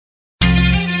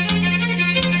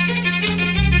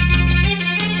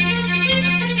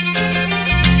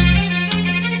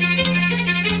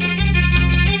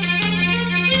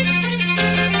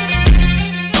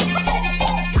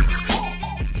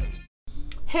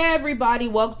Hey everybody,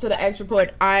 welcome to the X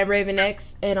Report. I'm Raven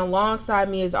X, and alongside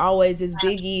me as always is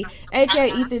Big E,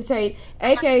 aka Ethan Tate,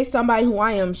 aka somebody who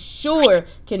I am sure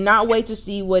cannot wait to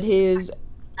see what his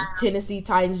Tennessee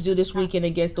Titans do this weekend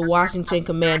against the Washington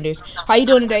Commanders. How you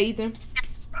doing today, Ethan?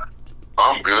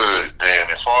 I'm good, and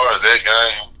as far as that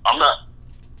game, I'm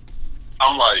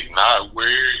like not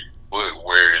weird, but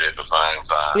weird at the same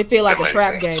time. It feel like a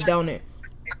trap game, don't it?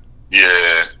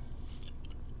 Yeah.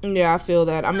 Yeah, I feel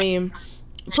that. I mean,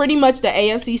 pretty much the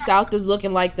AFC South is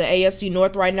looking like the AFC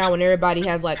North right now, when everybody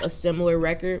has like a similar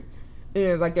record.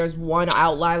 It's like there's one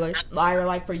outlier.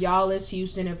 Like for y'all, it's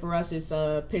Houston, and for us, it's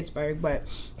Pittsburgh. But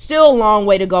still a long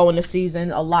way to go in the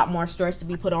season. A lot more stress to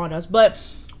be put on us. But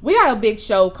we got a big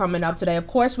show coming up today. Of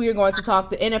course, we are going to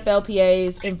talk the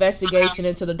NFLPA's investigation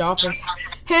into the Dolphins'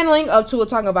 handling of Tua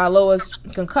Tagovailoa's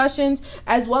concussions,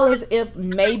 as well as if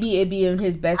maybe it'd be in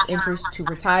his best interest to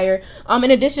retire.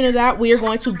 In addition to that, we are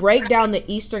going to break down the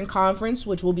Eastern Conference,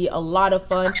 which will be a lot of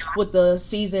fun with the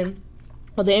season.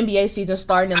 Well, the NBA season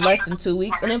starting in less than 2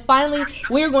 weeks. And then finally,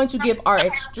 we are going to give our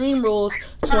Extreme Rules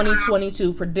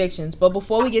 2022 predictions. But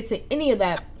before we get to any of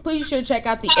that, please should check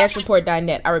out the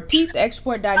xreport.net. I repeat, the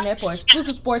xreport.net for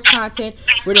exclusive sports content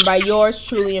written by yours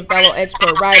truly and fellow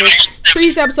expert writers.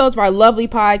 Previous episodes of our lovely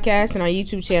podcast and our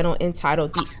YouTube channel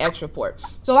entitled The X Report.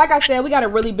 So like I said, we got a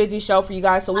really busy show for you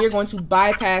guys. So we are going to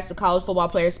bypass the college football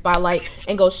player spotlight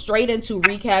and go straight into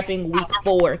recapping week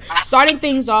 4. Starting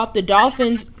things off, the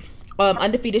Dolphins'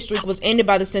 undefeated streak was ended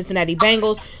by the Cincinnati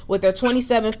Bengals with their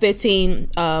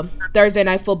 27-15 Thursday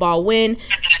Night Football win.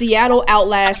 Seattle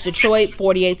outlasts Detroit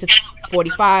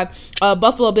 48-45.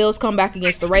 Buffalo Bills come back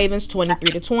against the Ravens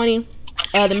 23-20.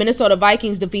 The Minnesota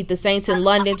Vikings defeat the Saints in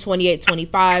London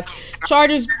 28-25.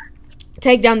 Chargers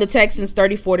take down the Texans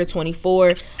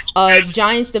 34-24.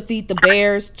 Giants defeat the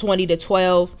Bears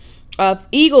 20-12.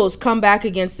 Eagles come back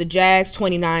against the Jags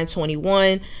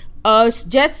 29-21.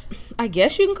 Jets, I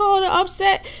guess you can call it an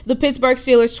upset. The Pittsburgh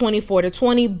Steelers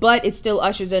 24-20, but it still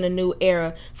ushers in a new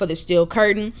era for the Steel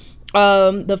Curtain.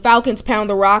 The Falcons pound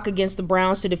the rock against the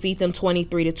Browns to defeat them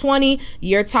 23-20.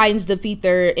 Your Titans defeat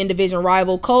their in-division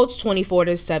rival Colts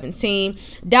 24-17.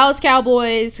 Dallas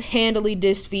Cowboys handily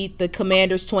defeat the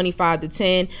Commanders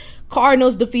 25-10.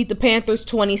 Cardinals defeat the Panthers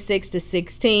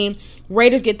 26-16.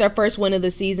 Raiders get their first win of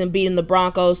the season, beating the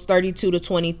Broncos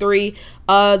 32-23.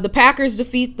 The Packers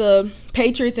defeat the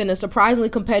Patriots in a surprisingly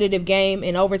competitive game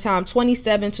in overtime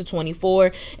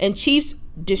 27-24. And Chiefs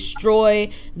destroy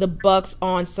the Bucks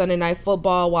on Sunday Night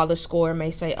Football, while the score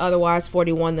may say otherwise,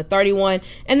 41-31.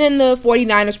 And then the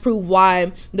 49ers prove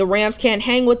why the Rams can't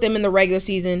hang with them in the regular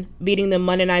season, beating them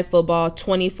Monday Night Football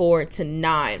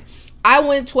 24-9. I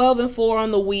went 12-4 on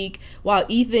the week, while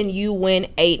Ethan, you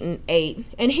went 8-8.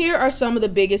 And here are some of the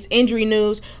biggest injury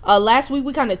news. Last week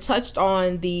we kind of touched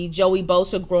on the Joey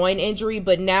Bosa groin injury,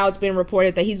 but now it's been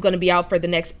reported that he's going to be out for the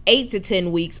next 8 to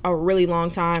 10 weeks, a really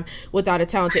long time without a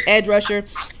talented edge rusher.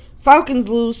 Falcons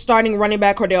lose starting running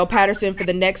back Cordell Patterson for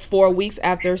the next 4 weeks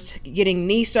after getting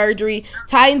knee surgery.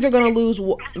 Titans are going to lose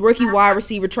rookie wide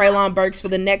receiver Treylon Burks for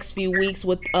the next few weeks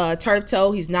with turf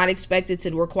toe. He's not expected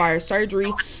to require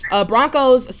surgery.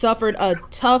 Broncos suffered a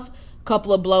tough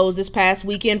couple of blows this past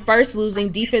weekend. First,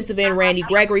 losing defensive end Randy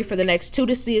Gregory for the next 2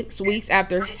 to 6 weeks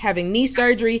after having knee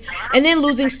surgery, and then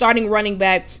losing starting running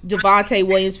back Devontae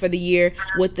Williams for the year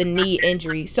with the knee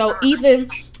injury. So,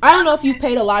 Ethan, I don't know if you've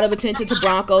paid a lot of attention to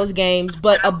Broncos games,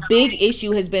 but a big issue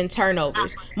has been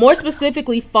turnovers, more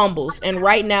specifically fumbles. And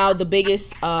right now, the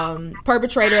biggest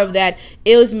perpetrator of that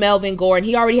is Melvin Gordon.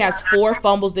 He already has 4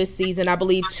 fumbles this season. I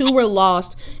believe 2 were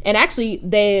lost. And actually,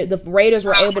 the Raiders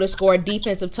were able to score a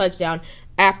defensive touchdown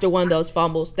after one of those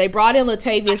fumbles. They brought in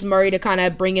Latavius Murray to kind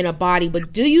of bring in a body.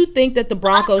 But do you think that the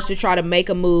Broncos should try to make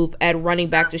a move at running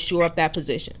back to shore up that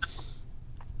position?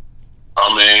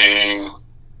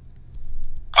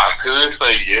 I could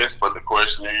say yes, but the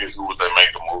question is, who would they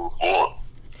make the move for?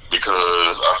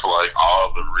 Because I feel like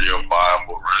all the real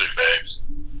viable running backs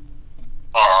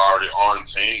are already on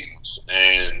teams,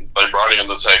 and they brought in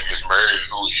Latavius Murray,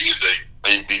 who is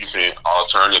a decent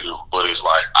alternative, but it's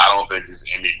like I don't think there's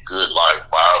any good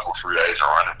viable free agent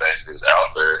running backs that's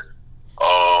out there.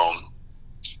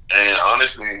 And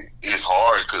honestly, it's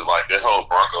hard because that whole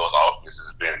Broncos offense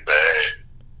has been bad.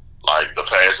 The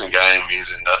passing game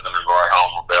isn't nothing to write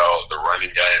home about. The running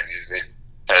game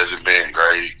hasn't been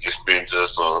great. It's been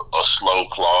just a slow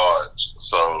plod.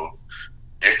 So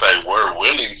if they were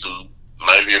willing to,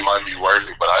 maybe it might be worth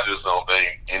it. But I just don't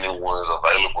think anyone's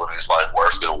available that's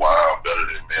worse than Wild, better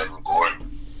than Melvin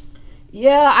Gordon.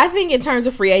 Yeah, I think in terms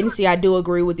of free agency, I do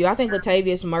agree with you. I think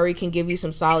Latavius Murray can give you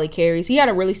some solid carries. He had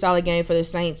a really solid game for the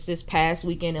Saints this past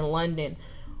weekend in London.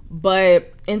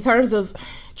 But in terms of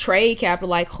trade capital,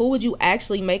 like, who would you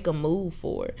actually make a move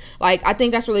for? Like, I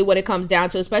think that's really what it comes down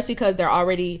to, especially because they're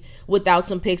already without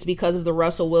some picks because of the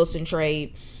Russell Wilson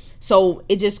trade. So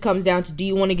it just comes down to, do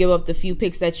you want to give up the few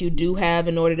picks that you do have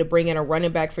in order to bring in a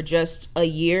running back for just a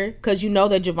year? Because you know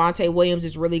that Javonte Williams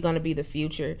is really going to be the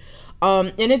future.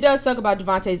 And it does suck about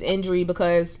Javonte's injury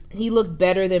because he looked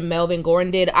better than Melvin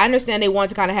Gordon did. I understand they want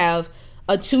to kind of have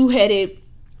a two-headed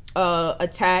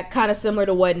attack, kind of similar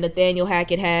to what Nathaniel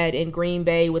Hackett had in Green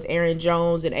Bay with Aaron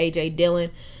Jones and A.J. Dillon.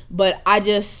 But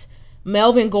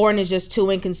Melvin Gordon is just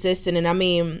too inconsistent. And I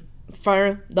mean,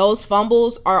 for those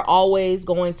fumbles are always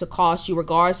going to cost you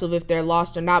regardless of if they're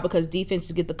lost or not, because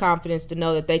defenses get the confidence to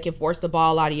know that they can force the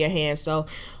ball out of your hands. So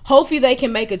hopefully they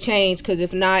can make a change, because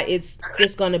if not, it's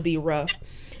going to be rough.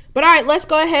 But all right, let's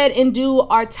go ahead and do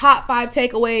our top 5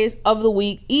 takeaways of the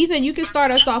week. Ethan, you can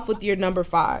start us off with your number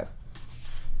 5.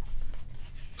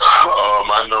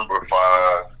 My number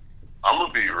 5, I'm going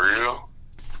to be real.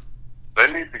 They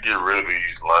need to get rid of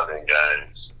these London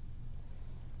games.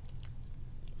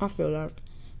 I feel that.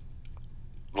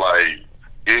 Like,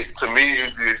 to me,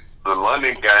 it's just the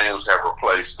London games have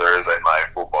replaced Thursday night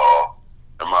football,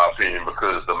 in my opinion,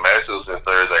 because the matchups in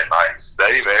Thursday nights,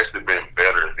 they've actually been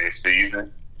better this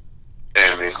season.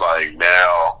 And it's like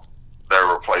now they're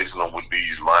replacing them with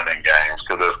these London games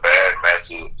because they're bad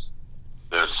matchups.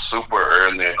 They're super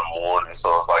early in the morning,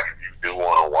 so it's like if you do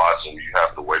want to watch them, you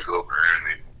have to wake up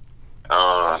early.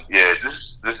 Yeah,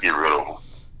 just get rid of them.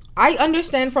 I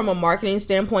understand from a marketing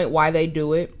standpoint why they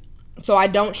do it, so I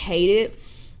don't hate it.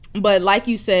 But like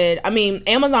you said, I mean,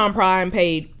 Amazon Prime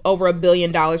paid over $1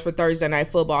 billion for Thursday Night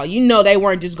Football. You know they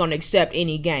weren't just going to accept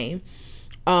any game.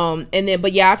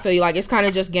 But yeah, I feel you. Like, it's kind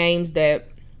of just games that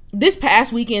this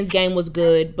past weekend's game was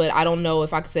good, but I don't know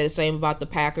if I could say the same about the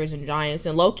Packers and Giants.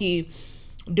 And low-key,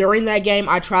 during that game,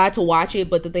 I tried to watch it,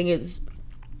 but the thing is,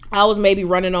 I was maybe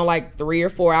running on like 3 or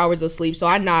 4 hours of sleep, so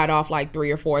I nodded off like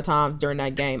 3 or 4 times during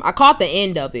that game. I caught the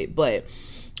end of it, but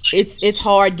it's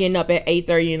hard getting up at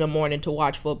 8:30 in the morning to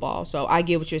watch football, so I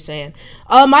get what you're saying.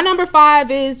 My number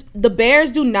 5 is the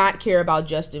Bears do not care about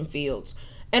Justin Fields.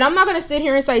 And I'm not going to sit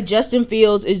here and say Justin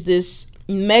Fields is this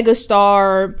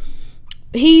megastar.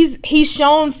 He's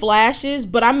shown flashes,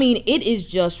 but I mean, it is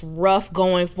just rough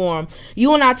going for him.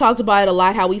 You and I talked about it a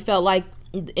lot, how we felt like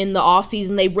in the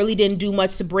offseason they really didn't do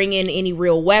much to bring in any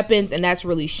real weapons, and that's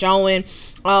really showing.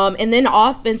 And then the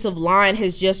offensive line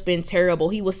has just been terrible.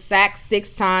 He was sacked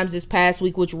 6 times this past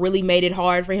week, which really made it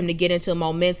hard for him to get into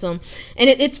momentum. And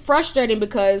it's frustrating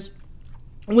because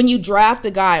when you draft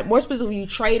a guy, more specifically, you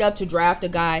trade up to draft a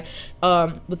guy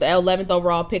with the 11th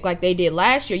overall pick like they did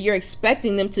last year, you're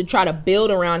expecting them to try to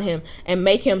build around him and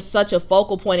make him such a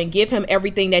focal point and give him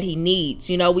everything that he needs.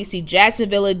 You know, we see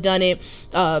Jacksonville had done it,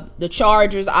 the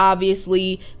Chargers,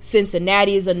 obviously,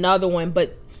 Cincinnati is another one,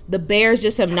 but the Bears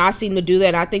just have not seemed to do that,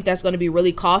 and I think that's going to be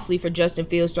really costly for Justin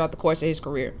Fields throughout the course of his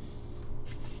career.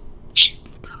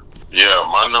 Yeah,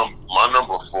 my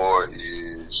number 4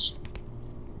 is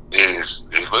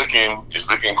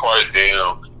looking quite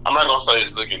dim. I'm not gonna say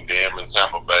it's looking dim in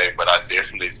Tampa Bay, but I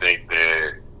definitely think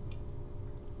that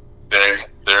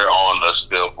they're on the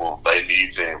step of they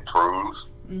need to improve.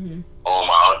 Mm-hmm.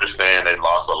 I understand they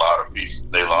lost a lot of pieces.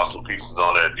 They lost some pieces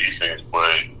on their defense,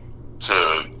 but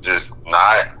to just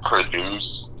not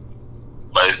produce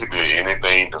basically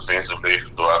anything defensively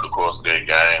throughout the course of their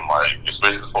game, like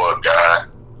especially for a guy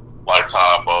like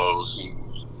Todd Bowles,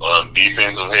 who's a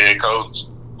defensive head coach.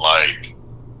 Like,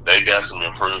 they got some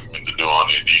improvement to do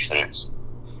on their defense.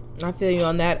 I feel you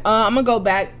on that. I'm going to go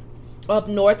back up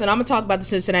north, and I'm going to talk about the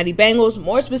Cincinnati Bengals,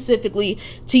 more specifically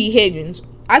T. Higgins.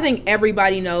 I think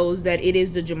everybody knows that it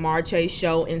is the Ja'Marr Chase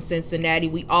show in Cincinnati.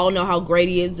 We all know how great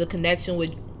he is, the connection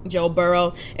with Joe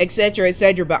Burrow, etc.,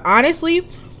 etc. But honestly,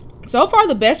 so far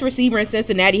the best receiver in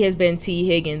Cincinnati has been T.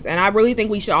 Higgins, and I really think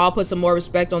we should all put some more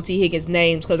respect on T. Higgins'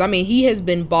 names because, I mean, he has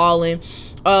been balling.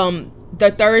 The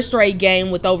 3rd straight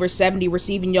game with over 70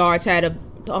 receiving yards, had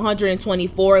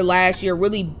 124 last year,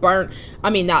 really burnt,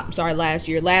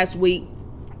 last week,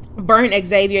 burnt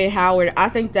Xavier Howard. I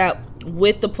think that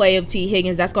with the play of T.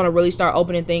 Higgins, that's going to really start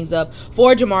opening things up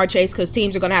for Ja'Marr Chase because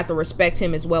teams are going to have to respect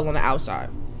him as well on the outside.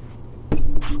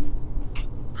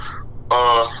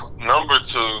 Number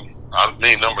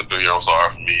 3, I'm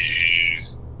sorry, for me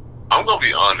is, I'm going to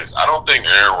be honest, I don't think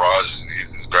Aaron Rodgers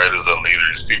is as great as a leader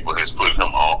as people has put him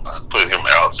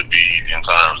out to be in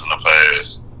times in the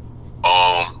past.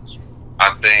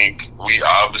 I think we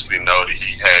obviously know that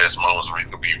he has moments where he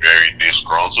can be very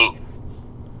disgruntled,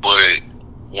 but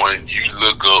when you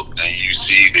look up and you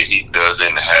see that he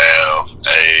doesn't have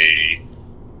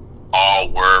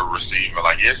all-world receiver.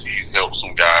 Like, yes, he's helped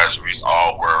some guys reach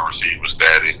all-world receiver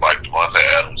status, like Devontae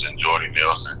Adams and Jordy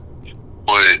Nelson.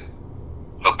 But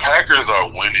the Packers are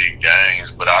winning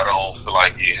games, but I don't feel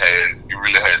like he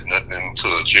really has nothing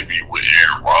to attribute with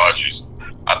Aaron Rodgers.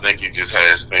 I think he just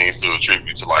has things to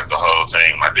attribute to, like, the whole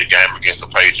team. Like the game against the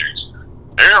Patriots,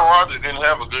 Aaron Rodgers didn't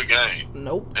have a good game.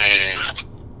 Nope. And,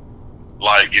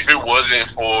 like, if it wasn't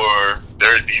for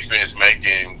their defense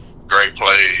making great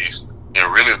plays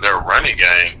and really their running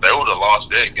game, they would have lost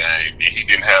that game. And he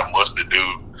didn't have much to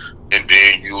do. And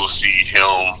then you will see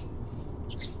him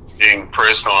in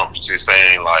press conferences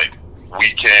saying, like,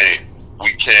 we can't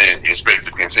expect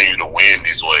to continue to win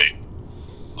this way.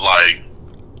 Like,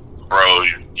 bro,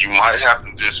 you might have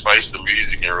to just face the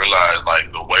music and realize,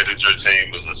 like, the way that your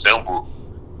team is assembled,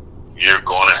 you're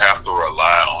going to have to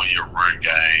rely on your run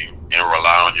game and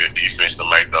rely on your defense to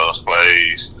make those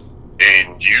plays.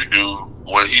 And you do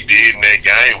what he did in that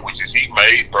game, which is he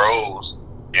made throws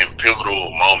in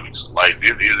pivotal moments. Like,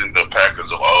 this isn't the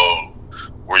Packers of old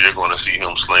where you're going to see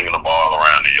him slinging the ball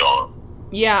around the yard.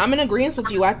 Yeah, I'm in agreement with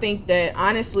you. I think that,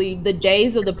 honestly, the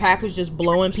days of the Packers just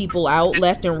blowing people out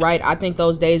left and right, I think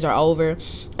those days are over.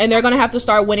 And they're going to have to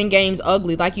start winning games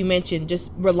ugly, like you mentioned,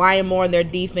 just relying more on their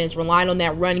defense, relying on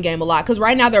that run game a lot. Because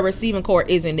right now their receiving core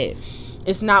isn't it.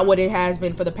 It's not what it has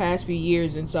been for the past few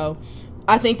years. And so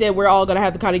I think that we're all going to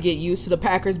have to kind of get used to the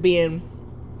Packers being,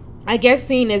 I guess,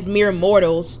 seen as mere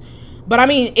mortals. But, I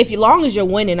mean, as long as you're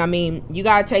winning, I mean, you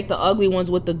got to take the ugly ones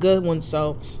with the good ones,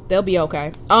 so they'll be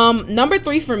okay. Number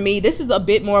 3 for me, this is a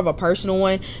bit more of a personal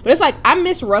one, but it's like, I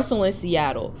miss Russell in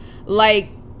Seattle. Like,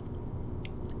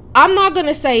 I'm not going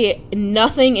to say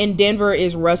nothing in Denver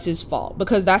is Russ's fault,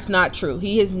 because that's not true.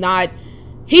 He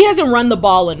hasn't run the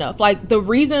ball enough. Like, the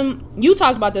reason, you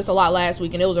talked about this a lot last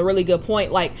week, and it was a really good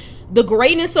point. Like, the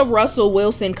greatness of Russell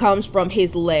Wilson comes from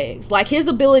his legs. Like, his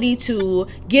ability to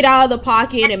get out of the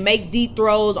pocket and make deep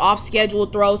throws, off-schedule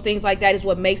throws, things like that is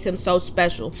what makes him so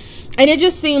special. And it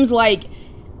just seems like,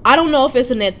 I don't know if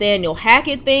it's a Nathaniel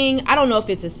Hackett thing. I don't know if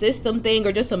it's a system thing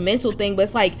or just a mental thing, but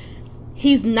it's like,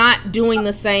 he's not doing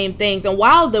the same things. And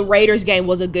while the Raiders game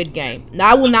was a good game,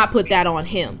 now I will not put that on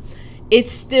him.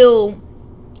 It's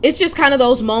just kind of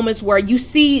those moments where you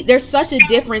see there's such a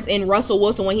difference in Russell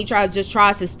Wilson when he tries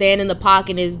to stand in the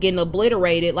pocket and is getting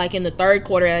obliterated, like in the third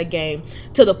quarter of that game,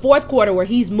 to the fourth quarter where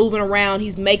he's moving around,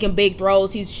 he's making big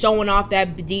throws, he's showing off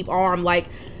that deep arm. Like,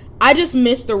 I just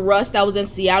miss the Russ that was in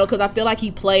Seattle because I feel like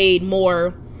he played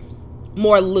more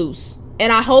loose.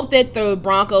 And I hope that the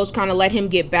Broncos kind of let him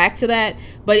get back to that.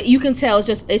 But you can tell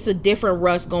it's a different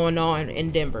Russ going on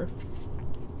in Denver.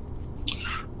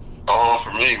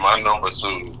 For me, my number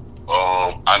 2,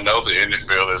 I know the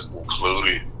NFL has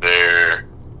concluded their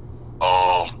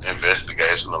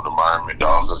investigation of the Miami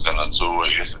Dolphins and the Tua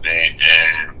incident,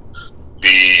 and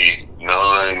the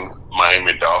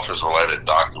non-Miami Dolphins related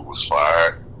doctor was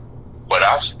fired. But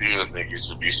I still think it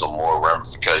should be some more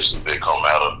ramifications that come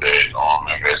out of that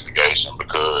investigation,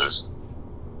 because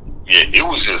it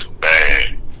was just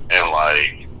bad, and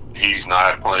like, he's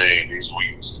not playing these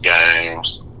week's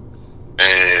games.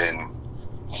 And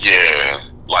yeah,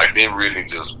 like, it really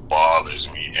just bothers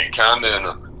me. And kind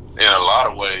of in a lot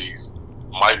of ways,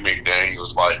 Mike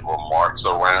McDaniel's like remarks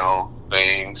around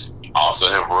things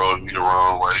also have rubbed me the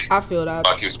wrong way. I feel that.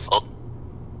 Like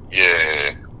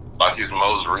his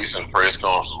most recent press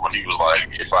conference when he was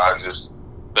like, if I just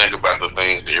think about the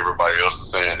things that everybody else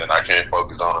is saying, then I can't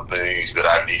focus on the things that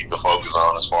I need to focus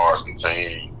on as far as the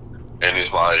team. And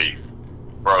it's like,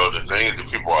 bro, the things that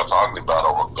people are talking about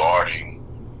are regarding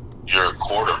your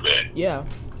quarterback. Yeah.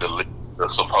 The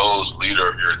supposed leader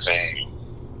of your team.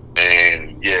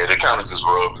 And yeah, they kind of just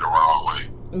rubbed me the wrong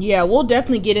way. Yeah, we'll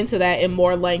definitely get into that in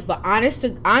more length. But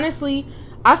honestly,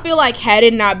 I feel like had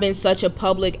it not been such a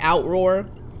public outroar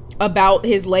about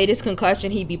his latest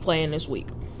concussion, he'd be playing this week.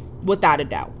 Without a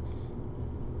doubt.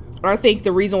 I think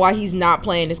the reason why he's not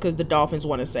playing is because the Dolphins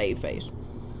want to save face.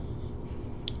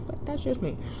 But that's just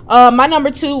me. My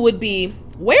number 2 would be,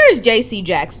 where is J.C.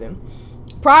 Jackson?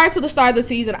 Prior to the start of the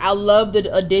season, I loved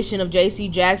the addition of J.C.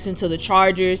 Jackson to the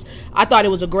Chargers. I thought it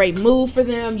was a great move for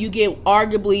them. You get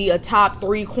arguably a top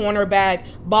 3 cornerback,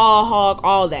 ball hawk,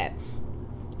 all that.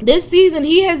 This season,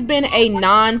 he has been a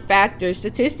non-factor.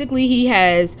 Statistically, he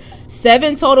has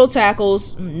 7 total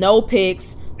tackles, no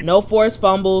picks, no forced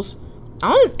fumbles,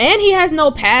 and he has no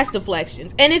pass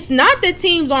deflections. And it's not that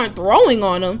teams aren't throwing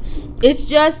on him. It's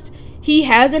just he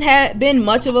hasn't been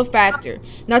much of a factor.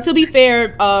 Now, to be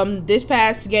fair, this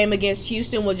past game against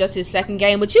Houston was just his second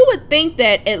game, but you would think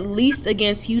that at least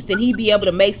against Houston, he'd be able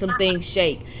to make some things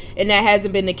shake, and that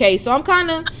hasn't been the case. So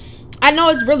I I know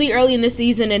it's really early in the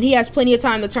season and he has plenty of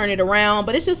time to turn it around,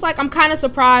 but it's just like I'm kind of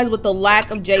surprised with the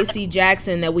lack of J.C.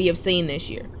 Jackson that we have seen this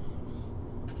year.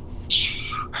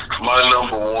 My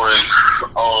number one,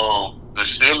 the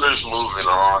Steelers moving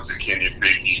on to Kenny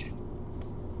Pickett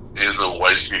is a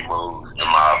wasted move, in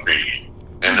my opinion.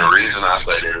 And the reason I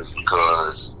say that is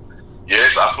because,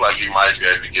 yes, I feel like he might be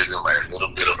able to give them a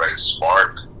little bit of a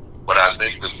spark, but I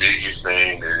think the biggest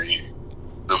thing is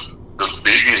the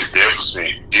biggest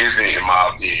deficit isn't, in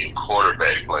my opinion,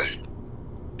 quarterback play.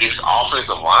 It's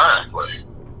offensive line play.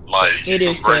 Like, it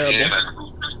is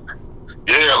terrible.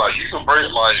 Yeah, like you can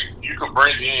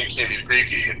bring in Kenny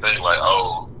Pickett and think like,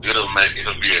 oh, it'll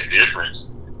be a difference.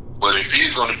 But if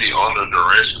he's going to be under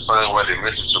duress the same way that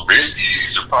Mitchell Trubisky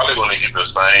is, you're probably going to get the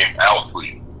same output.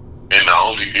 And the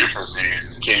only difference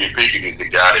is Kenny Pickett is the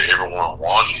guy that everyone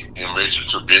wanted, and Mitchell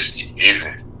Trubisky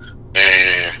isn't.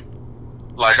 And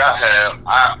like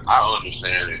I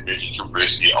understand that Mitchell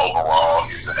Trubisky overall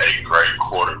is a great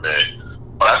quarterback,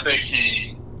 but I think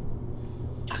he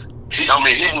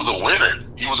was a winner.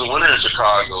 He was a winner in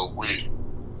Chicago with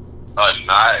a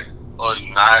not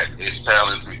as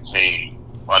talented team,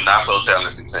 a not so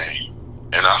talented team.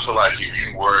 And I feel like if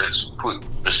you were to put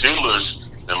the Steelers,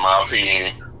 in my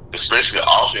opinion, especially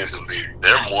offensively,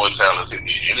 they're more talented than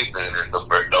anything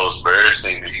that those Bears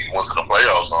team that he went to the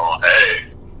playoffs on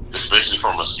had, especially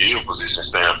from a skill position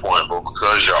standpoint. But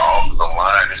because your offensive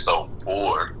line is so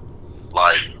poor,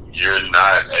 like, you're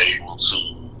not able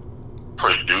to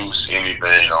produce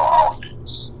anything on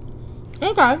offense.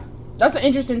 Okay. That's an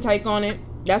interesting take on it.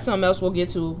 That's something else we'll get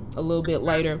to a little bit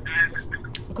later,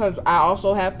 because I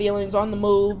also have feelings on the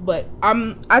move, but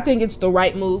I think it's the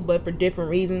right move, but for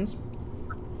different reasons.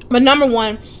 But number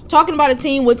one, talking about a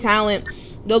team with talent,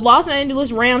 the Los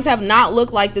Angeles Rams have not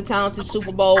looked like the talented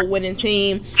Super Bowl winning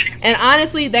team. And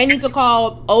honestly, they need to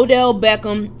call Odell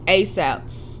Beckham ASAP.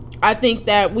 I think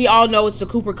that we all know it's the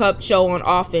Cooper Kupp show on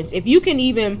offense. If you can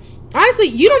even, honestly,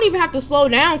 you don't even have to slow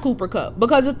down Cooper Kupp.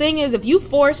 Because the thing is, if you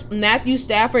force Matthew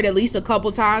Stafford at least a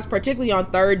couple times, particularly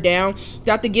on third down,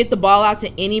 got to get the ball out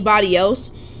to anybody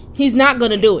else, he's not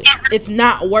going to do it. It's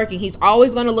not working. He's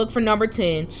always going to look for number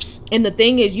 10. And the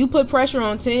thing is, you put pressure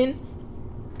on 10,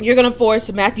 you're going to force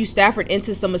Matthew Stafford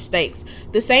into some mistakes.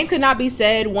 The same could not be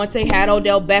said once they had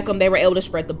Odell Beckham. They were able to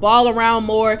spread the ball around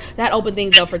more. That opened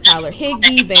things up for Tyler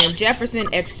Higbee, Van Jefferson,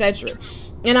 etc.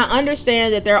 And I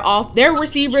understand that their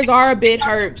receivers are a bit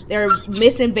hurt. They're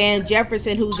missing Van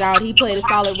Jefferson, who's out. He played a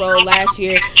solid role last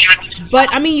year.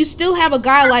 But, I mean, you still have a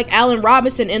guy like Allen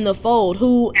Robinson in the fold,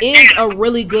 who is a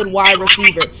really good wide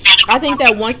receiver. I think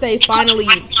that once they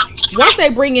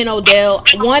bring in Odell,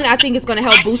 one, I think it's going to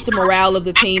help boost the morale of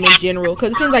the team in general,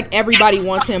 because it seems like everybody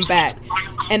wants him back.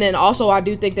 And then also I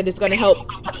do think that it's going to help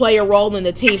play a role in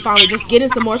the team finally just getting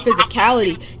some more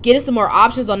physicality, getting some more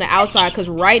options on the outside, because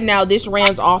right now this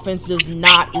Rams offense does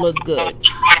not look good.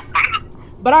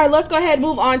 But all right, let's go ahead and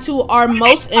move on to our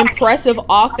most impressive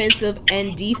offensive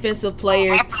and defensive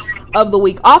players of the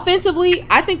week. Offensively,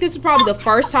 I think this is probably the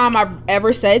first time I've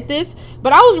ever said this,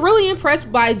 but I was really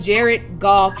impressed by Jared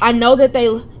Goff. I know that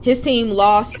his team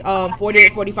lost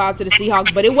 48-45 to the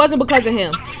Seahawks, but it wasn't because of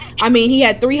him. I mean, he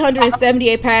had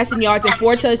 378 passing yards and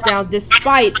 4 touchdowns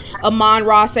despite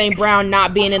Amon-Ra St. Brown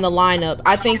not being in the lineup.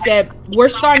 I think that we're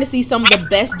starting to see some of the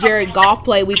best Jared Goff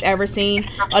play we've ever seen.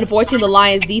 Unfortunately, the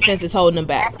Lions defense is holding him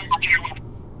back.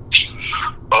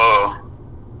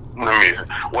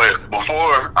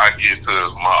 Before I get to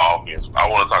my offense, I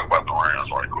want to talk about the Rams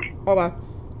right quick. Okay.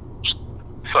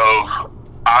 So,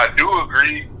 I do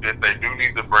agree that they do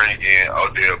need to bring in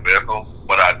Odell Beckham,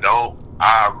 but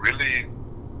I really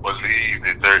believe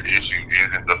that their issue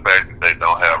isn't the fact that they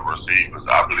don't have receivers.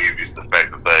 I believe it's the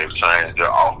fact that they've changed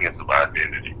their offensive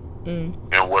identity.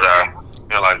 And what I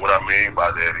mean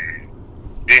by that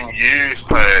is, in years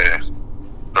past,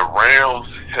 the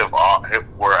Rams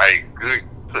were a good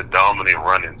to dominant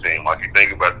running team. Like, you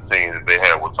think about the team that they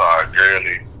had with Todd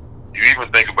Gurley. You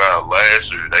even think about last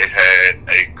year, they had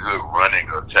a good running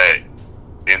attack.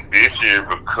 And this year,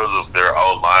 because of their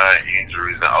O-line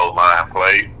injuries and O-line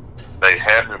play, they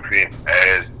haven't been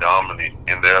as dominant.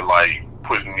 And they're, like,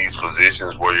 putting these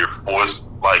positions where you're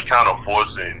kind of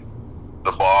forcing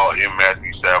the ball in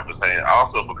Matthew Stafford's hand.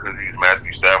 Also because he's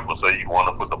Matthew Stafford, so you want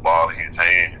to put the ball in his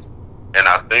hands. And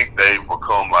I think they've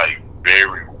become, like,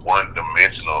 very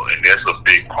one-dimensional, and that's a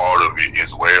big part of it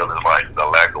as well, as like the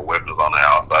lack of weapons on the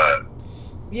outside.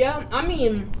 Yeah, I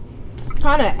mean,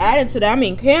 kind of adding to that, I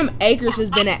mean, Cam Akers has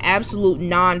been an absolute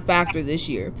non-factor this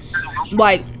year.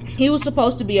 Like, he was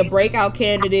supposed to be a breakout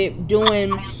candidate,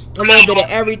 doing a little bit of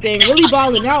everything, really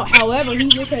balling out. However, he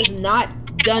just has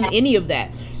not done any of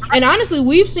that. And honestly,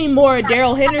 we've seen more of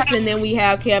Darrell Henderson than we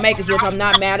have Cam Akers, which I'm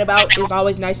not mad about. It's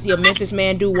always nice to see a Memphis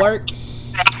man do work.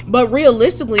 But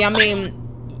realistically, I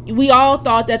mean, we all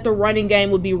thought that the running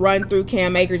game would be run through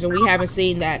Cam Akers, and we haven't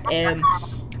seen that. And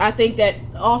I think that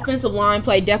offensive line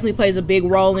play definitely plays a big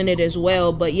role in it as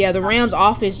well. But yeah, the Rams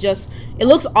offense just, it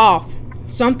looks off.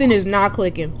 Something is not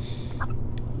clicking.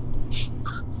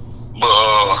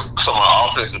 But so my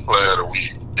offensive player of the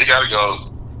week, it got to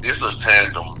go. It's a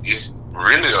tandem. It's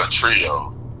really a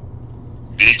trio.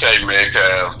 DK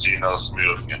Metcalf, Geno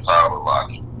Smith, and Tyler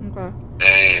Lockett. Okay.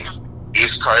 And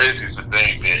it's crazy to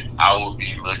think that I would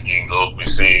be looking up and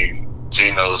seeing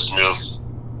Geno Smith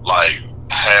like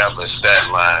have a stat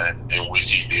line in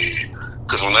which he did.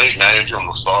 Because when they named him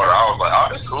the starter, I was like, oh,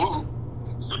 that's cool.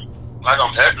 Like,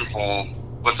 I'm happy for him.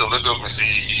 But to look up and see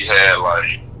he had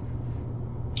like,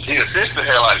 he essentially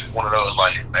had like one of those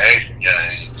like Madden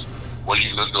games where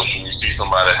you look up and you see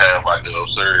somebody have like an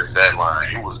absurd stat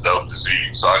line. It was dope to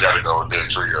see. So I got to go with that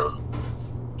trio.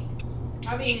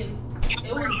 I mean,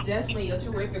 it was definitely a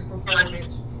terrific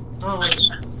performance.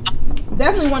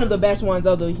 Definitely one of the best ones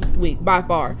of the week by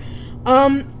far.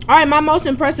 All right, my most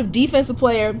impressive defensive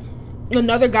player,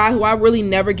 another guy who I really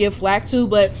never give flack to,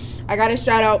 but I got to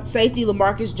shout out safety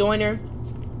LaMarcus Joyner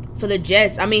for the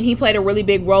Jets. I mean, he played a really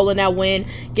big role in that win,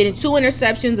 getting 2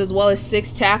 interceptions as well as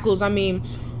 6 tackles. I mean,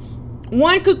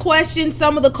 one could question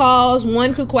some of the calls,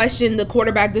 one could question the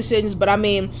quarterback decisions, but I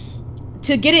mean,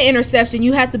 to get an interception,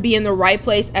 you have to be in the right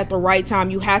place at the right time.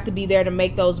 You have to be there to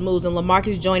make those moves, and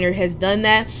LaMarcus Joyner has done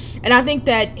that. And I think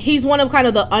that he's one of kind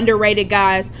of the underrated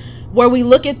guys where we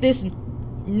look at this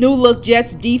new look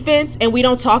Jets defense and we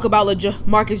don't talk about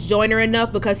LaMarcus Joyner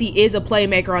enough because he is a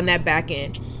playmaker on that back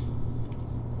end.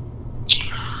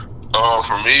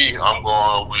 For me, I'm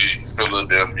going with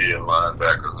Philadelphia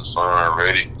linebacker Hassan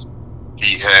Reddick.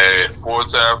 He had 4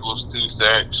 tackles, 2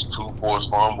 sacks, 2 forced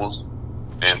fumbles,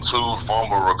 and 2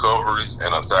 fumble recoveries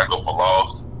and a tackle for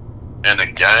loss. And a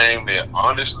game that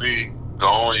honestly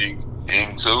going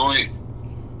into it,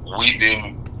 we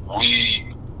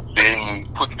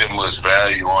didn't put that much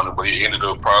value on it, but it ended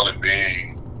up probably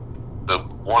being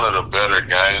one of the better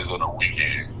games of the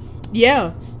weekend.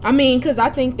 Yeah. I mean, because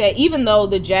I think that even though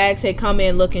the Jags had come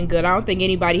in looking good, I don't think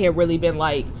anybody had really been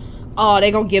like, oh,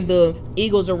 they're going to give the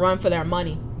Eagles a run for their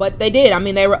money. But they did. I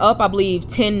mean, they were up, I believe,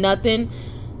 10-0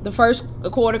 the first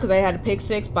quarter because they had a pick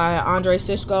 6 by Andre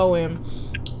Sisco. And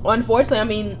unfortunately, I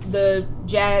mean, the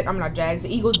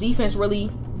Eagles defense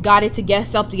really got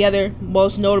itself together,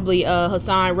 most notably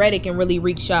Hassan Reddick, and really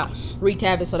wreaked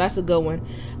havoc. So that's a good one.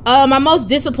 My most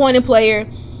disappointing player,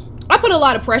 I put a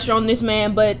lot of pressure on this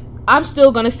man, but I'm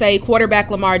still going to say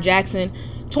quarterback Lamar Jackson.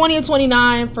 20 of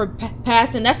 29 for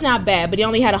passing. That's not bad, but he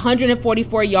only had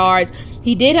 144 yards.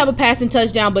 He did have a passing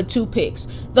touchdown, but 2 picks.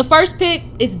 The first pick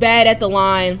is bad at the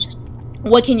line.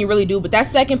 What can you really do? But that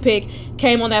second pick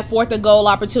came on that 4th and goal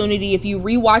opportunity. If you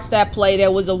rewatch that play,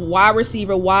 there was a wide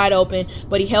receiver wide open,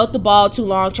 but he held the ball too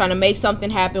long trying to make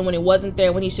something happen when it wasn't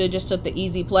there, when he should have just took the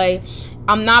easy play.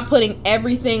 I'm not putting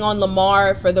everything on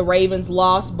Lamar for the Ravens'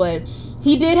 loss, but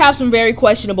he did have some very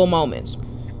questionable moments.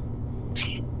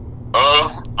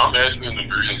 I'm actually in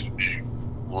agreement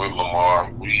with Lamar.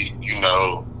 I'm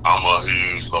a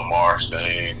huge Lamar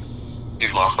fan.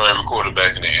 He's my favorite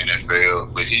quarterback in the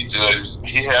NFL, but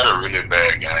he had a really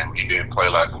bad game. He didn't play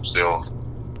like himself.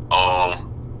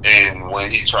 And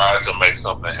when he tried to make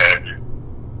something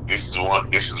happen, this is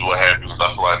what happens.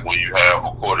 I feel like when you have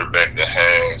a quarterback that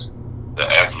has the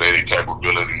athletic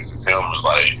capabilities as him, it's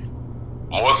like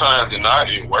more times than not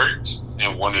it works,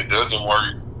 and when it doesn't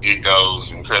work, it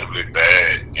goes incredibly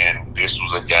bad. And this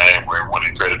was a game where it went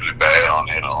incredibly bad on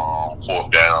that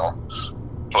 4th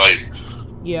down play.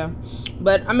 Yeah.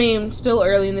 But, I mean, still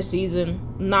early in the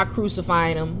season, not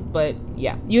crucifying him. But,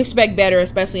 yeah, you expect better,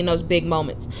 especially in those big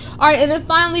moments. All right, and then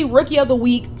finally, Rookie of the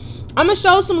Week. I'm going to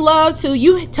show some love to,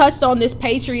 you touched on this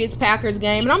Patriots-Packers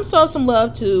game, and I'm going to show some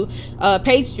love to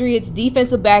Patriots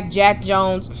defensive back Jack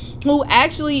Jones, who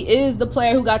actually is the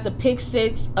player who got the pick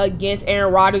 6 against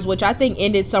Aaron Rodgers, which I think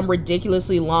ended some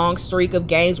ridiculously long streak of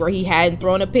games where he hadn't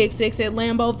thrown a pick 6 at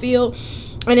Lambeau Field.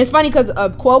 And it's funny because a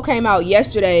quote came out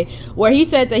yesterday where he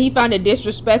said that he found it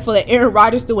disrespectful that Aaron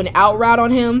Rodgers threw an out route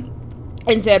on him,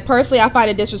 and said, personally, I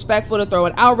find it disrespectful to throw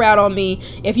an out route on me.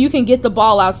 If you can get the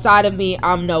ball outside of me,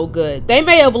 I'm no good. They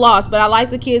may have lost, but I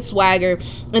like the kid's swagger,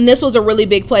 and this was a really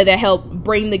big play that helped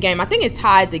bring the game. I think it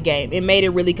tied the game. It made it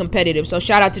really competitive. So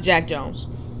shout out to Jack Jones.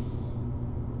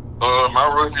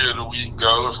 My Rookie of the Week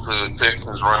goes to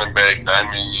Texans running back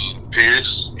Dameon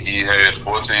Pierce. He had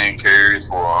 14 carries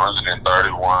for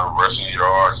 131 rushing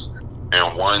yards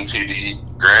and 1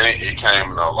 TD. Granted, it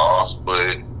came in a loss,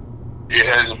 but it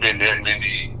hasn't been that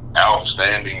many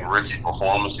outstanding rookie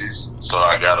performances, so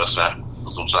I gotta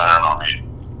put some shine on it.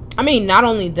 I mean, not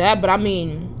only that, but I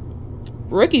mean,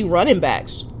 rookie running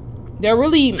backs. There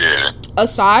really,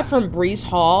 aside from Breece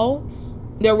Hall,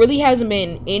 there really hasn't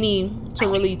been any to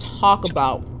really talk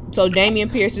about. So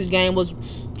Dameon Pierce's game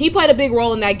he played a big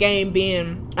role in that game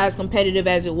being as competitive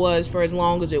as it was for as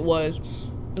long as it was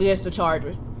against the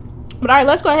Chargers. But all right,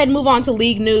 let's go ahead and move on to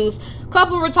league news.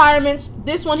 Couple of retirements.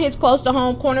 This one hits close to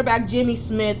home. Cornerback Jimmy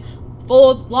Smith,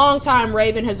 long-time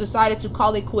Raven, has decided to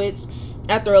call it quits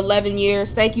after 11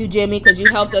 years. Thank you, Jimmy, because you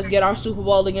helped us get our Super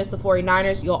Bowl against the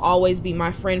 49ers. You'll always be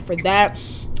my friend for that.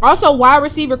 Also, wide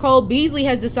receiver Cole Beasley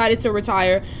has decided to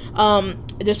retire,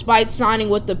 despite signing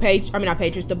with the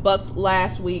Bucs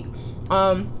last week.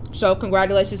 So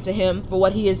congratulations to him for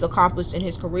what he has accomplished in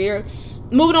his career.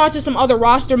 Moving on to some other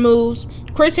roster moves.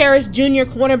 Chris Harris Jr.,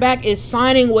 cornerback, is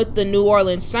signing with the New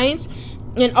Orleans Saints.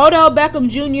 And Odell Beckham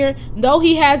Jr., though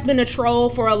he has been a troll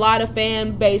for a lot of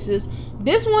fan bases,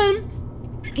 this one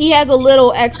he has a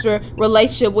little extra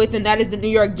relationship with, and that is the New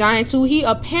York Giants, who he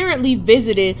apparently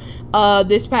visited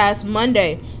this past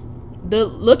Monday.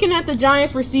 Looking at the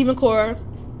Giants receiving core,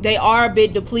 they are a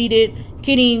bit depleted.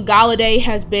 Kenny Golladay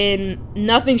has been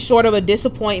nothing short of a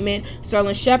disappointment.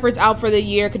 Sterling Shepard's out for the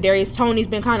year. Kadarius Toney's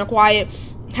been kind of quiet.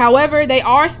 However, they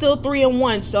are still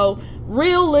 3-1. So,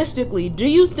 realistically, do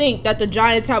you think that the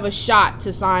Giants have a shot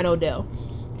to sign Odell?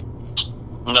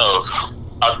 No.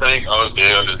 I think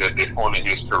Odell is at the point in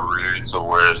his career to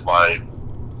where it's like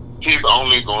he's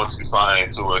only going to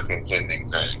sign to a contending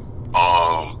team.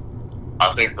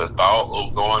 I think the thought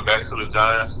of going back to the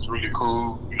Giants is really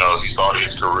cool. You know, he started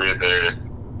his career there.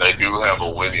 They do have a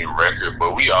winning record,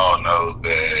 but we all know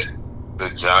that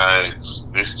this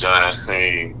Giants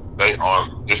team,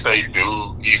 if they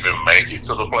do even make it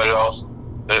to the playoffs,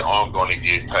 they aren't going to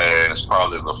get past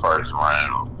probably the first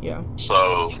round. Yeah.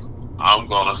 So I'm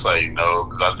gonna say no,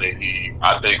 because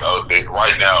I think Odell,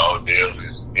 right now Odell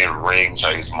is in ring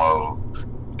chase mode,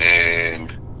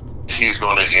 and he's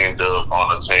gonna end up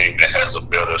on a team that has a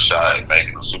better shot at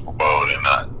making a Super Bowl than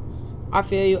not. I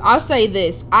feel you. I'll say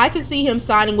this: I could see him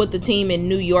signing with the team in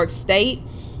New York State,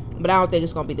 but I don't think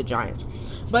it's gonna be the Giants.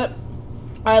 But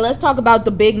all right, let's talk about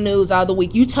the big news out of the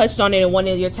week. You touched on it in one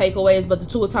of your takeaways, but the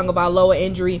Tua Tagovailoa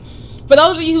injury. For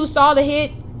those of you who saw the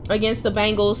hit against the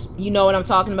Bengals, you know what I'm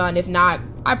talking about, and if not,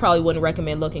 I probably wouldn't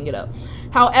recommend looking it up.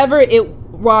 However, it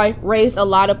raised a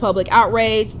lot of public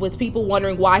outrage, with people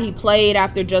wondering why he played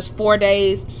after just 4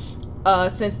 days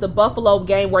since the Buffalo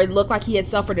game, where it looked like he had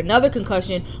suffered another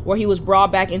concussion, where he was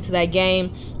brought back into that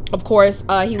game. Of course,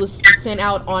 he was sent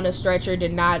out on a stretcher,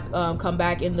 did not come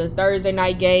back in the Thursday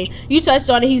night game. You touched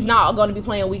on it. He's not going to be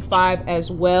playing Week 5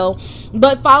 as well.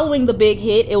 But following the big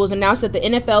hit, it was announced that the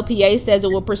NFLPA says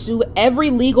it will pursue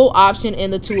every legal option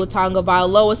in the Tua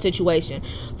Tagovailoa situation.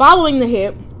 Following the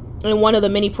hit, in one of the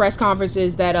many press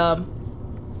conferences that,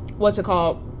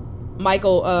 Mike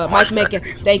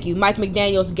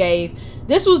McDaniels gave.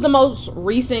 This was the most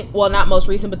recent, well, not most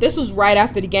recent, but this was right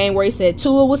after the game, where he said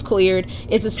Tua was cleared.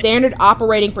 It's a standard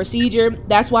operating procedure.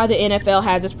 That's why the NFL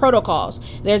has its protocols.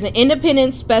 There's an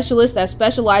independent specialist that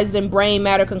specializes in brain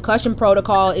matter concussion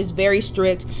protocol, is very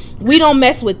strict. We don't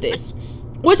mess with this,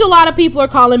 which a lot of people are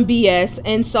calling BS,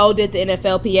 and so did the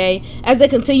NFLPA. As they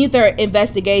continued their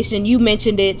investigation, you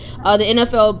mentioned it, the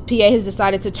NFLPA has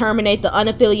decided to terminate the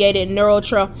unaffiliated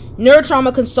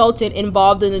neurotrauma consultant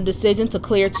involved in the decision to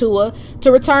clear Tua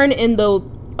to return in the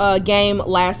game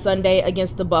last Sunday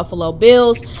against the Buffalo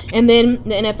Bills. And then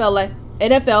the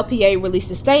NFLPA released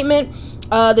a statement.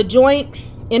 The joint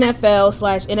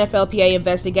NFL/NFLPA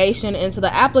investigation into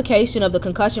the application of the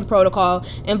concussion protocol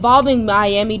involving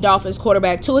Miami Dolphins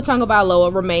quarterback Tua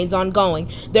Tagovailoa remains ongoing.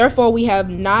 Therefore, we have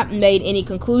not made any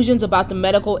conclusions about the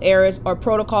medical errors or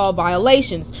protocol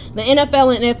violations. The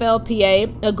NFL and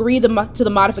NFLPA agree to the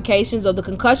modifications of the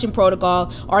concussion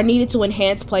protocol are needed to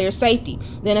enhance player safety.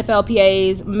 The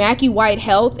NFLPA's Mackey White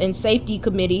Health and Safety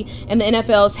Committee and the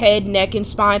NFL's Head, Neck, and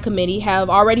Spine Committee have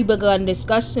already begun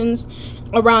discussions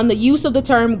around the use of the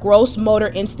term gross motor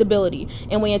instability,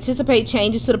 and we anticipate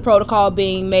changes to the protocol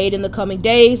being made in the coming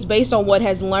days based on what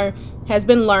has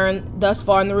been learned thus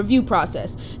far in the review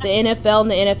process. The NFL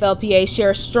and the NFLPA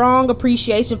share strong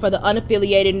appreciation for the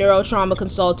unaffiliated neurotrauma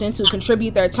consultants who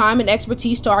contribute their time and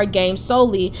expertise to our game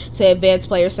solely to advance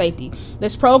player safety.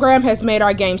 This program has made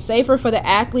our game safer for the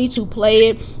athletes who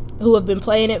have been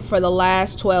playing it for the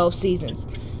last 12 seasons.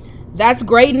 That's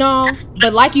great and all,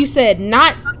 but like you said,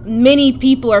 not many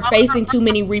people are facing too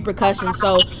many repercussions.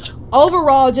 So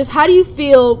overall, just how do you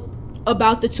feel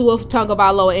about the Tua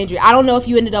Tagovailoa injury? I don't know if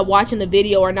you ended up watching the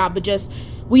video or not, but just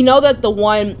we know that the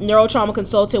one neurotrauma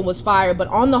consultant was fired, but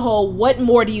on the whole, what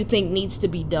more do you think needs to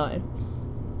be done?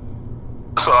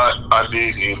 So I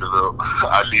did end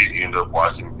up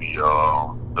watching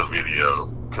the video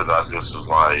because I just was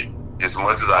like, as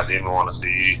much as I didn't want to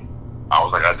see it, I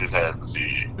was like, I just had to see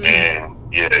it. Mm-hmm.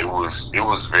 And yeah, it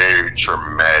was very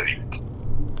traumatic.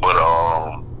 But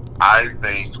I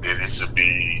think that it should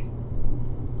be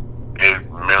at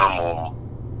minimum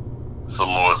some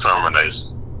more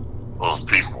termination of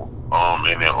people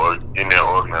in their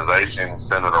organization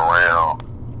centered around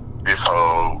this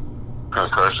whole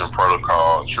concussion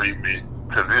protocol treatment,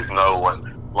 because there's no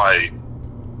one, like,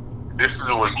 this is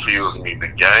what kills me. The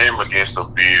game against the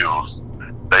Bills,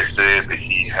 they said that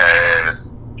he had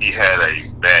a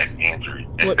back injury,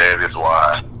 and that is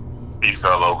why he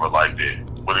fell over like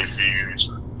that. But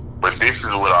this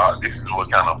is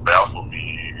what kind of baffled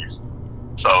me is,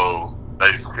 so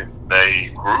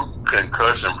they group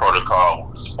concussion protocol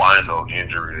with spinal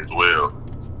injury as well.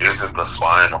 Isn't the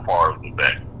spine a part of the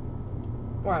back?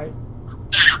 Right.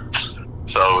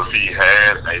 So if he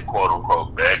had a quote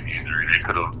unquote back injury,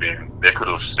 that could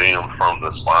have stemmed from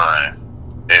the spine,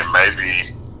 and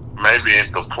maybe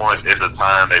at the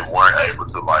time they weren't able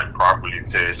to like properly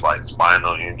test like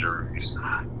spinal injuries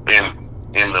in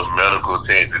the medical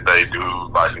tent that they do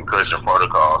like concussion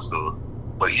protocol stuff.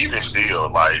 But even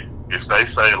still, like if they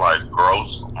say like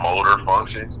gross motor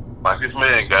functions, like this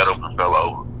man got up and fell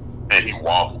over and he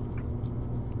wobbled.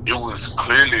 It was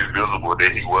clearly visible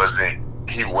that he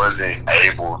wasn't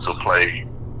able to play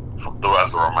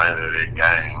throughout the remainder of that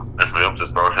game, and for them to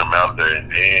throw him out there and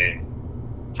then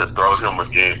to throw him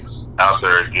against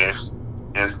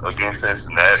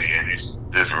Cincinnati, and it's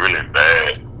just really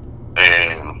bad.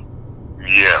 And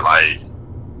yeah, like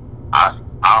I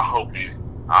hope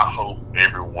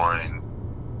everyone.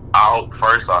 I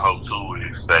hope too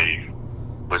is safe,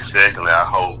 but secondly, I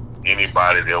hope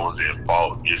anybody that was at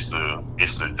fault gets the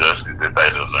justice that they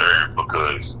deserve,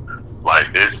 because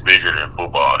like that's bigger than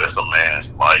football. That's a man's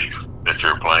life that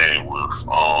you're playing with.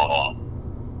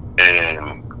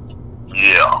 And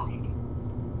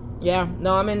yeah,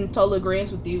 no, I'm in total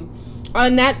agreement with you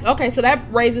on that. Okay, so that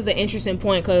raises an interesting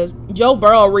point, because Joe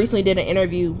Burrow recently did an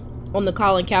interview on the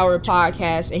Colin Cowherd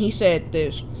podcast, and he said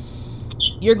this: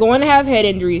 you're going to have head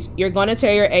injuries, you're going to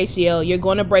tear your ACL, you're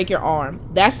going to break your arm.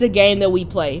 That's the game that we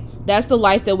play. That's the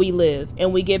life that we live,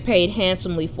 and we get paid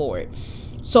handsomely for it.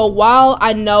 So while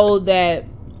I know that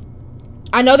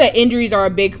injuries are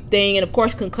a big thing, and of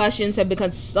course concussions have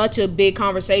become such a big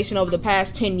conversation over the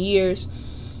past 10 years,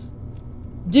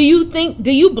 do you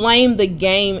blame the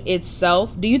game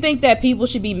itself? Do you think that people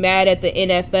should be mad at the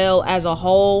NFL as a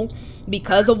whole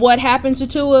because of what happened to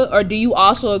Tua, or do you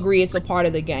also agree it's a part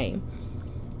of the game?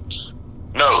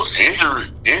 No,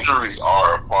 injuries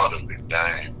are a part of the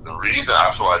game. The reason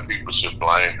I feel like people should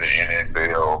blame the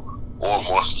NFL, or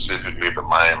more specifically the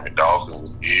Miami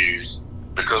Dolphins, is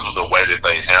because of the way that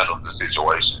they handled the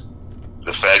situation.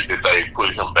 The fact that they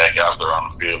put him back out there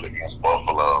on the field against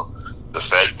Buffalo. The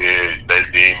fact that they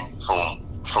didn't,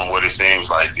 from what it seems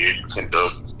like, didn't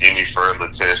conduct any further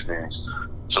testings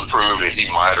to prove that he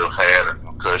might have had a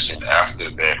concussion after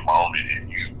that moment, and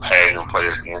you had him play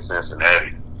against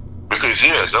Cincinnati. Because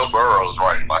yeah, Joe Burrow's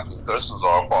right. Like, concussions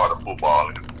are a part of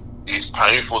football. It's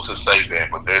painful to say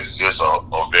that, but that's just a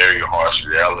very harsh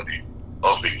reality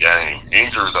of the game.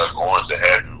 Injuries are going to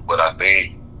happen, but I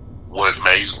think what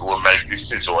makes this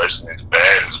situation as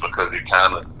bad is because it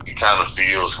kind of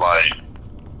feels like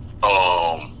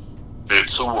that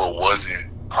Tua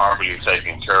wasn't properly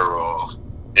taken care of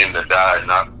in the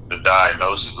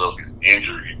diagnosis of his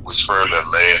injury, which further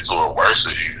led to a worse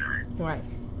injury. Right.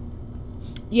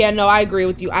 Yeah, no, I agree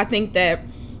with you. I think that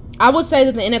I would say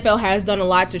that the NFL has done a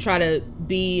lot to try to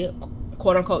be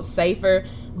quote unquote safer,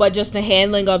 but just the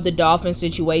handling of the Dolphins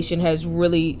situation has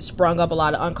really sprung up a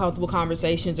lot of uncomfortable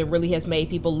conversations. It really has made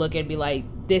people look and be like,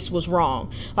 this was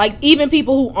wrong. Like, even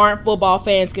people who aren't football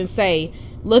fans can say,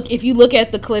 look, if you look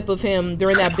at the clip of him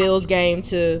during that Bills game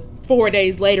to 4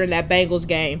 days later in that Bengals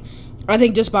game, I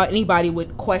think just about anybody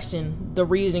would question the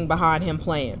reasoning behind him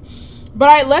playing. But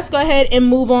all right, let's go ahead and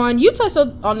move on. You touched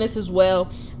on this as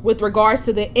well with regards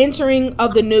to the entering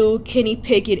of the new Kenny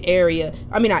Pickett era.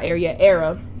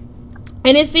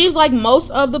 And it seems like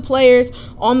most of the players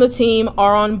on the team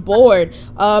are on board.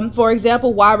 For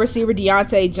example, wide receiver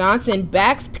Deontay Johnson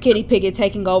backs Kenny Pickett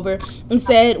taking over and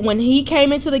said when he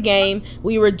came into the game,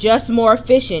 we were just more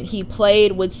efficient. He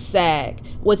played with swag.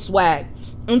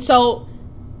 And so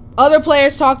other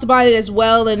players talked about it as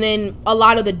well, and then a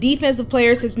lot of the defensive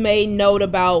players have made note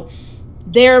about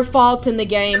their faults in the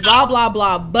game, blah, blah,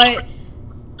 blah. But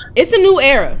it's a new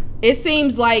era. it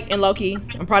seems like, and low-key,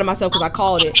 I'm proud of myself because I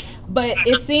called it, but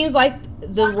it seems like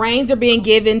the reins are being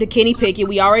given to Kenny Pickett.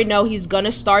 We already know he's going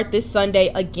to start this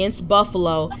Sunday against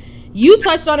Buffalo. You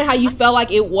touched on it, how you felt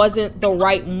like it wasn't the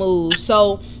right move.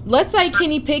 So let's say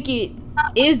Kenny Pickett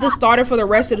is the starter for the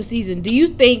rest of the season. Do you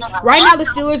think, right now the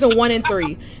Steelers are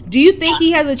 1-3, do you think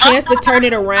he has a chance to turn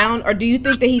it around, or do you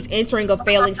think that he's entering a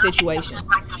failing situation?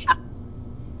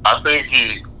 I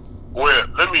think well,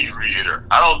 let me reiterate.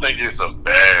 I don't think it's a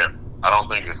bad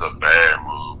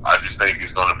move. I just think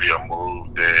it's going to be a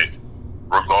move that,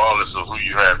 regardless of who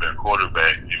you have at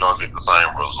quarterback, you're going to get the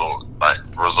same result.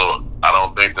 I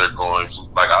don't think they're going to,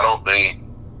 I don't think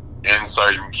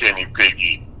inserting Kenny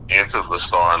Pickett into the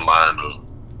starting lineup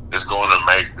is going to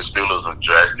make the Steelers a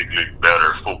drastically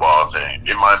better football team.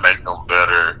 It might make them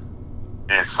better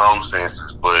in some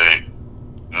senses, but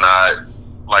not,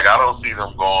 I don't see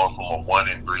them going from a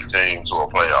 1-3 team to a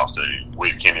playoff team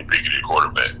with Kenny Pickett at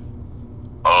quarterback.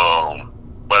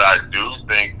 But I do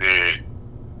think that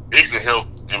it could help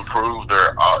improve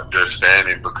their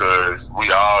standing, because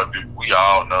we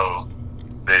all know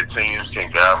that teams can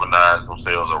galvanize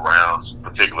themselves around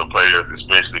particular players,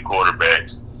 especially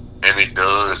quarterbacks, and it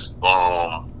does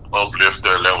uplift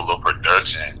their level of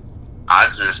production. I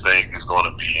just think it's going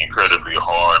to be incredibly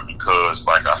hard because,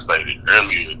 like I stated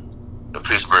earlier, the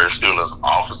Pittsburgh Steelers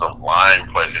offensive line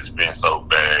play has been so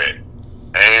bad,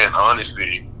 and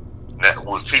honestly,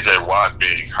 with T.J. Watt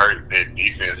being hurt, that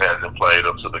defense hasn't played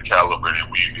up to the caliber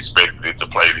that we expected it to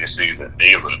play this season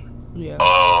either. Yeah.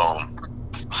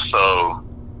 So,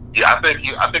 yeah,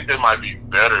 I think they might be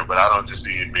better, but I don't just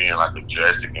see it being like a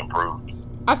drastic improvement.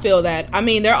 I feel that. I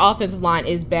mean, their offensive line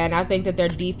is bad, and I think that their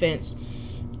defense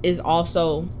is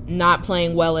also not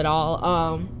playing well at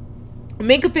all.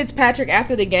 Minkah Fitzpatrick,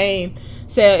 after the game,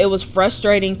 said it was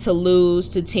frustrating to lose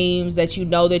to teams that you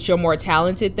know that you're more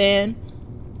talented than.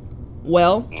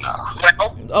 Well,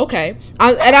 okay.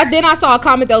 Then I saw a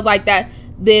comment that was like that.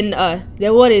 Then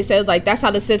what it says, like, that's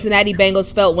how the Cincinnati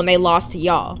Bengals felt when they lost to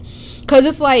y'all. Because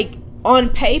it's like, on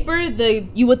paper,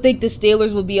 you would think the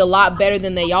Steelers would be a lot better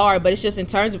than they are, but it's just in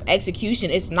terms of execution,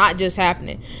 it's not just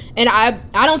happening. And I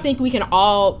don't think we can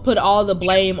all put all the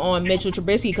blame on Mitchell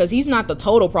Trubisky, because he's not the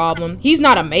total problem. He's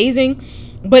not amazing,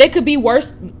 but it could be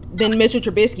worse than Mitchell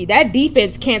Trubisky. That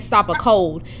defense can't stop a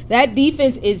cold. That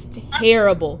defense is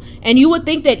terrible. And you would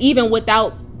think that even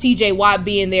without T.J. Watt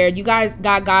being there, you guys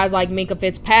got guys like Minkah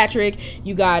Fitzpatrick,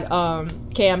 you got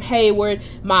Cam Hayward,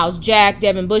 Miles Jack,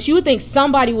 Devin Bush. You would think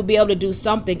somebody would be able to do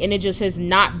something, and it just has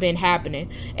not been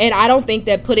happening. And I don't think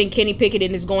that putting Kenny Pickett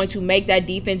in is going to make that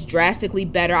defense drastically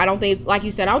better. I don't think, like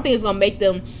you said, I don't think it's going to make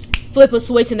them flip a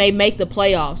switch and they make the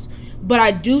playoffs. But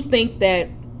I do think that,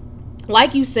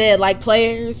 like you said, like,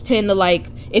 players tend to, like,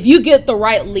 if you get the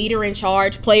right leader in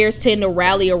charge, players tend to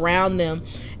rally around them.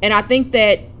 And I think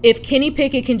that if Kenny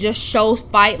Pickett can just show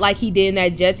fight like he did in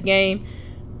that Jets game,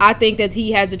 I think that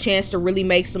he has a chance to really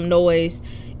make some noise,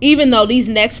 even though these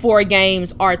next 4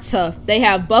 games are tough. They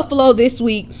have Buffalo this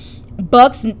week,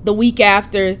 Bucks the week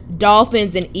after,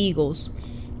 Dolphins, and Eagles.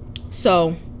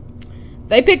 So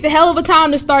they picked a hell of a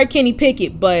time to start Kenny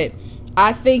Pickett, but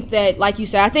I think that, like you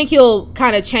said, I think he'll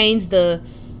kind of change the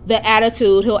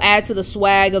attitude. He'll add to the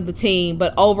swag of the team,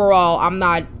 but overall, I'm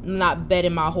not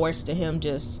betting my horse to him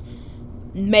just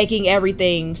making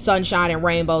everything sunshine and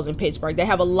rainbows in Pittsburgh. They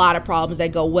have a lot of problems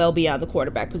that go well beyond the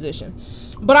quarterback position.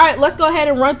 But all right, let's go ahead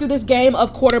and run through this game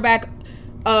of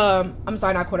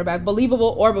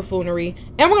believable or buffoonery.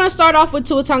 And we're going to start off with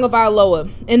Tua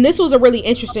Tagovailoa. And this was a really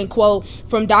interesting quote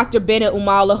from Dr. Bennett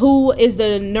Umala, who is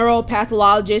the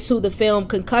neuropathologist who the film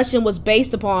Concussion was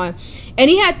based upon. And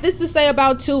he had this to say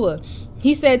about Tua.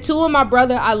 He said, "Tua, my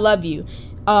brother, I love you."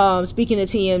 Speaking to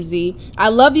TMZ, "I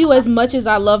love you as much as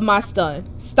I love my son.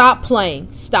 Stop playing.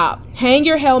 Stop. Hang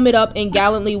your helmet up and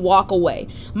gallantly walk away.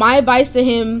 My advice to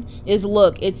him is,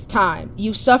 look, it's time.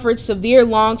 You've suffered severe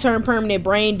long-term permanent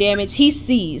brain damage. He's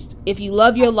seized. If you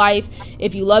love your life,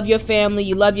 if you love your family,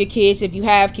 you love your kids, if you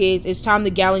have kids, it's time to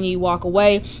gallantly walk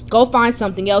away. Go find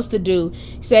something else to do."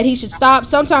 He said he should stop.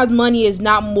 Sometimes money is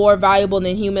not more valuable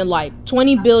than human life.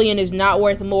 $20 billion is not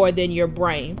worth more than your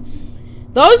brain.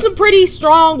 Those are some pretty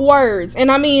strong words.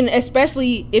 And I mean,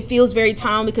 especially, it feels very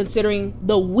timely considering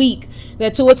the week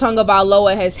that Tua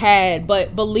Tagovailoa has had.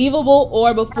 But believable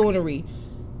or buffoonery,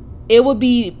 it would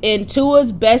be in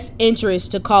Tua's best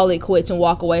interest to call it quits and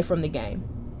walk away from the game.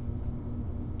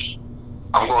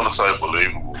 I'm going to say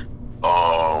believable.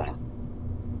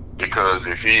 Because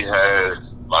if he's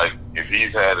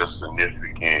had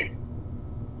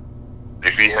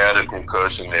a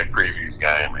concussion that previous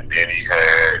game, and then he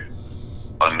had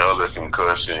another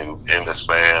concussion in the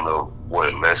span of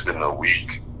less than a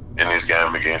week, in this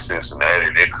game against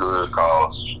Cincinnati that could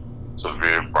cause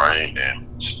severe brain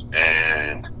damage.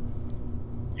 And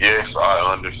yes,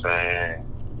 I understand.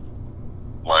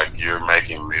 Like, you're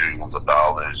making millions of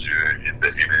dollars, you're in the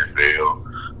NFL,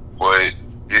 but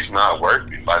it's not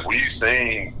worth it. Like, we've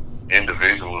seen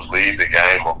individuals leave the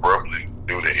game abruptly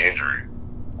due to injury.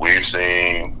 We've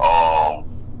seen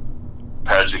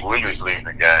Patrick Willis leave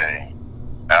the game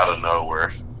out of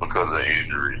nowhere because of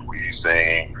injury. We've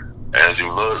seen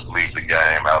Andrew Luck leave the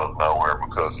game out of nowhere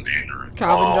because of injury.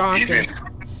 Calvin Johnson.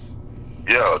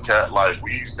 Like,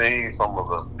 we've seen some of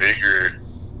the bigger,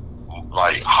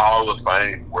 like, Hall of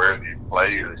Fame worthy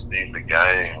players leave the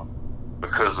game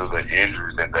because of the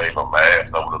injuries that they've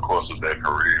amassed over the course of their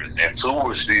careers. And Tua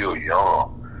is still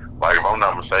young. Like, if I'm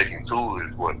not mistaken, Tua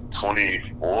is,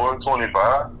 24,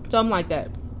 25? Something like that.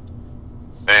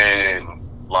 And,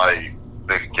 like,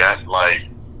 the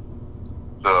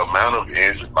amount of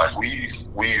injury, like,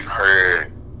 we've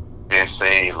heard and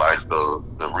seen, like, the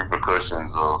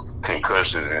repercussions of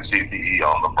concussions and CTE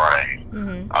on the brain.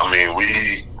 Mm-hmm. I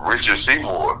mean, Richard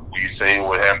Seymour, we've seen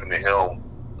what happened to him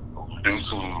due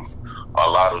to a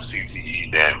lot of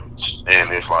CTE damage.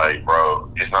 And it's like,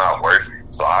 bro, it's not worth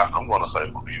it. So I'm going to say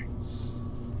believable.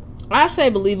 I say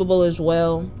believable as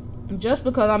well. Just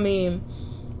because, I mean,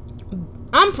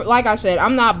 like I said,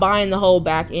 I'm not buying the whole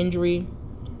back injury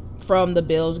from the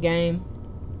Bills game.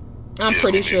 I'm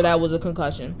pretty sure that was a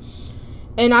concussion.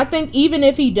 And I think even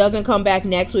if he doesn't come back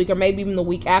next week or maybe even the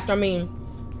week after, I mean,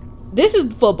 this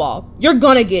is football. You're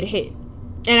going to get hit.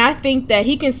 And I think that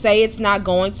he can say it's not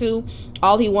going to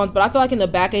all he wants, but I feel like in the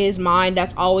back of his mind,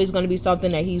 that's always going to be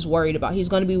something that he's worried about. He's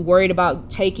going to be worried about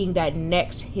taking that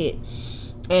next hit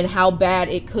and how bad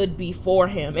it could be for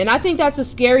him. And I think that's a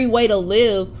scary way to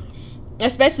live,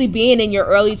 especially being in your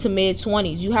early to mid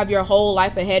 20s. You have your whole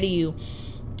life ahead of you.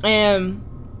 And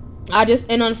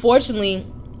unfortunately,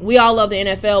 we all love the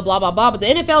NFL, blah, blah, blah, but the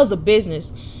NFL is a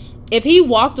business. If he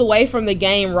walked away from the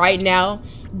game right now,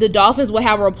 the Dolphins would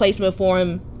have a replacement for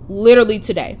him literally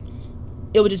today.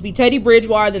 It would just be Teddy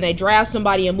Bridgewater, then they draft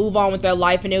somebody and move on with their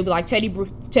life, and it would be like Tua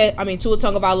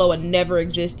Tagovailoa never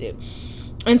existed.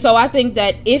 And so I think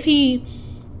that if he,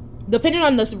 depending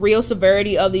on the real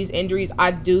severity of these injuries, I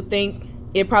do think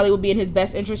it probably would be in his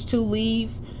best interest to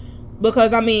leave.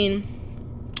 Because, I mean,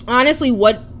 honestly,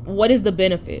 what is the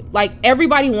benefit? Like,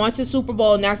 everybody wants a Super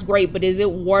Bowl, and that's great, but is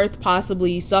it worth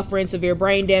possibly suffering severe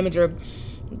brain damage or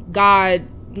God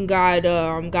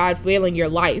failing your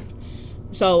life?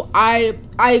 So I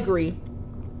agree.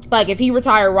 Like, if he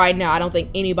retired right now, I don't think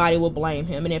anybody would blame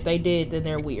him, and if they did, then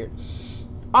they're weird.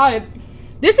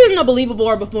 This isn't a believable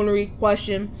or buffoonery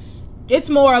question. It's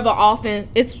more of an offense.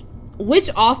 It's which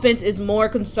offense is more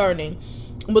concerning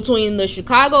between the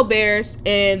Chicago Bears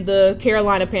and the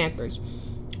Carolina Panthers.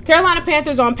 Carolina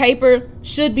Panthers on paper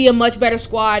should be a much better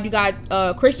squad. You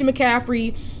got Christian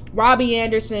McCaffrey, Robbie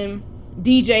Anderson,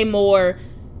 DJ Moore,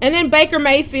 and then Baker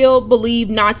Mayfield believed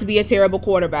not to be a terrible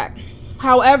quarterback.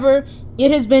 However,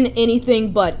 it has been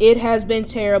anything but. It has been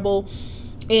terrible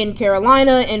in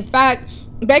Carolina. In fact,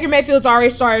 Baker Mayfield's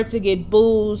already started to get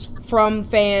boos from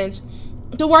fans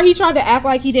to where he tried to act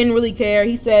like he didn't really care.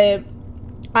 He said,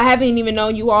 I haven't even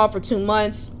known you all for 2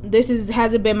 months.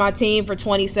 Hasn't been my team for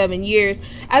 27 years.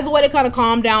 As a way to kind of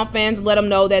calm down fans and let them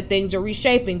know that things are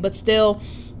reshaping. But still,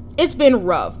 it's been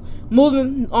rough.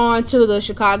 Moving on to the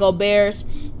Chicago Bears.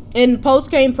 In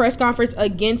post-game press conference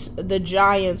against the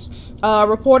Giants, a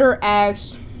reporter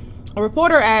asked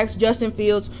Justin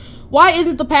Fields, why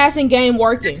isn't the passing game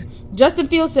working? Justin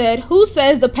Fields said, who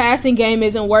says the passing game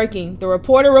isn't working? The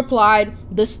reporter replied,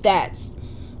 the stats.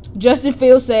 Justin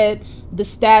Fields said, the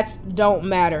stats don't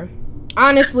matter.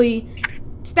 Honestly,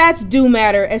 stats do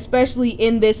matter, especially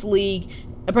in this league,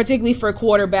 particularly for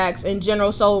quarterbacks in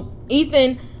general. So,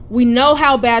 Ethan, we know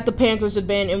how bad the Panthers have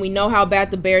been, and we know how bad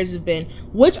the Bears have been.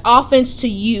 Which offense to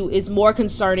you is more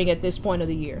concerning at this point of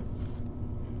the year?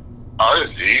 Oh,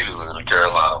 it's easily the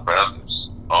Carolina Panthers.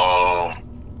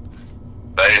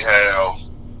 They have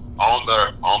on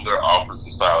their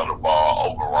offensive side of the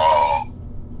ball overall,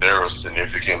 they're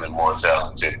significantly more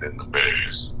talented than the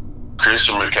Bears.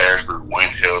 Christian McCaffrey, when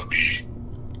healthy,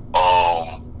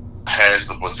 has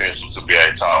the potential to be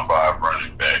a top 5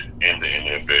 running back in the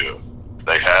NFL.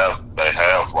 They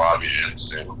have Robbie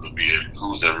Anderson,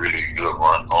 who's a really good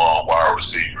wide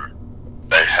receiver.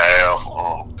 They have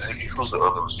who's the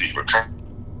other receiver?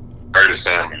 Curtis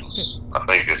Samuels, I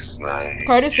think is his name.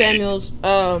 Curtis Samuels.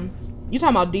 You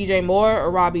talking about DJ Moore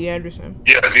or Robbie Anderson?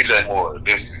 Yeah, DJ Moore.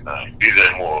 This is his name.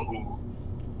 DJ Moore,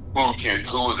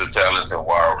 who is a talented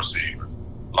wide receiver.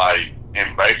 Like,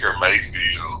 in Baker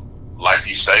Mayfield, like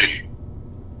he stated,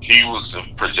 he was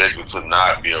projected to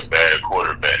not be a bad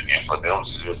quarterback, and for them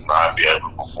to just not be able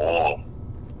to perform,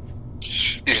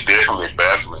 it's definitely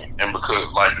baffling. And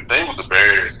because, like, the thing with the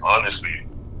Bears, honestly,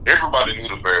 everybody knew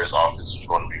the Bears' offense was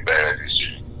going to be bad this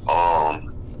year.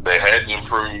 They hadn't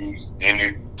improved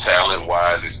any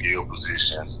talent-wise at skill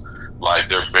positions. Like,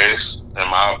 their best, in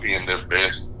my opinion, their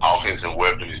best offensive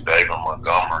weapon is David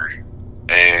Montgomery.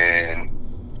 And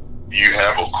you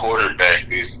have a quarterback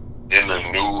that's in the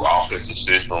new offensive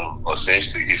system,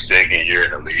 essentially his second year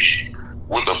in the league,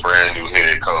 with a brand new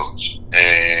head coach.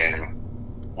 And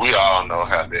we all know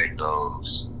how that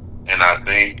goes. And I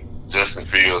think Justin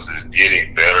Fields is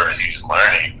getting better and he's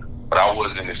learning. But I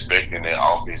wasn't expecting that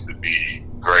offense to be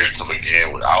great to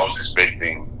begin with. I was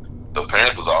expecting the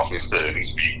Panthers' offense to at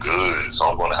least be good. So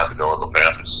I'm going to have to go with the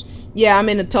Panthers. Yeah, I'm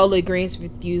in a total agreement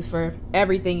with you for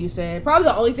everything you said. Probably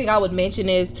the only thing I would mention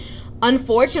is,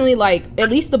 unfortunately, like, at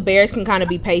least the Bears can kind of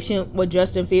be patient with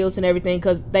Justin Fields and everything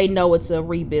because they know it's a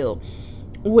rebuild.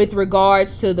 With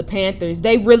regards to the Panthers,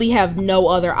 they really have no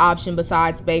other option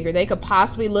besides Baker. They could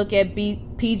possibly look at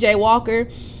P.J. Walker,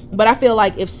 but I feel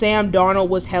like if Sam Darnold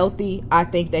was healthy, I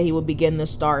think that he would begin to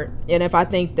start. And if I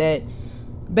think that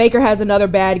Baker has another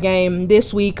bad game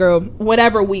this week or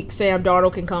whatever week Sam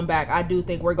Darnold can come back, I do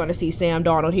think we're going to see Sam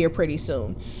Darnold here pretty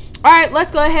soon. All right,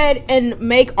 let's go ahead and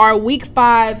make our Week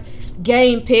 5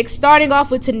 game picks, starting off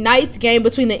with tonight's game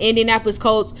between the Indianapolis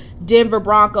Colts, Denver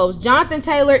Broncos. Jonathan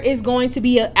Taylor is going to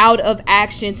be out of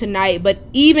action tonight, but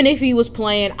even if he was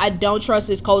playing, I don't trust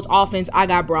this Colts offense. I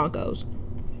got Broncos.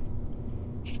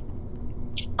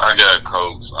 I got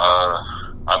Colts.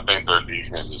 I think their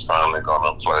defense is finally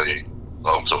going to play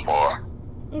up to par.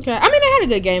 Okay. I mean, they had a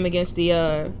good game against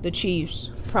the Chiefs.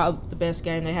 Probably the best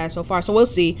game they had so far, so we'll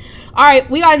see. All right,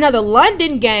 we got another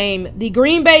London game. The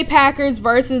Green Bay Packers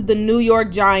versus the New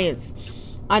York Giants.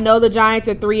 I know the Giants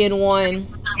are 3-1,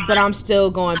 but I'm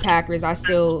still going Packers. They're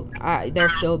still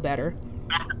better.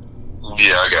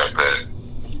 Yeah, I got that.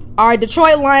 All right,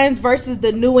 Detroit Lions versus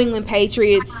the New England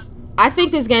Patriots. I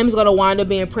think this game is going to wind up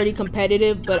being pretty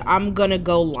competitive, but I'm going to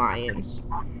go Lions.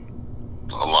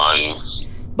 Lions.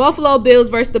 Buffalo Bills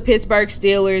versus the Pittsburgh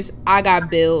Steelers. I got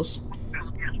Bills.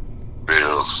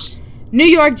 Bills. New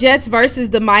York Jets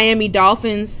versus the Miami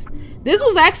Dolphins. This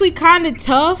was actually kind of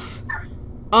tough.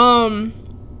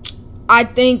 I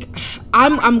think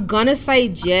I'm gonna say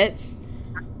Jets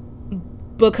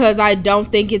because I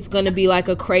don't think it's gonna be like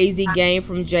a crazy game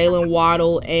from Jalen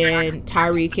Waddle and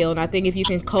Tyreek Hill. And I think if you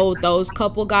can hold those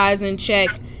couple guys in check,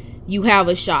 you have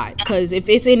a shot. Because if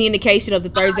it's any indication of the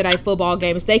Thursday night football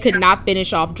games, they could not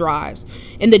finish off drives.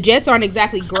 And the Jets aren't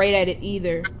exactly great at it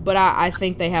either, but I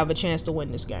think they have a chance to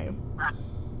win this game.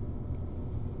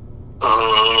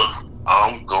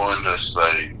 I'm going to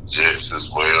say Jets as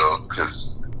well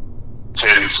because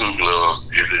Teddy Two Gloves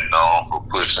isn't known for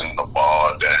pushing the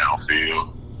ball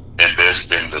downfield, and that's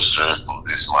been the strength of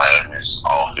this Miami's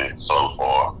offense so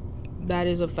far. That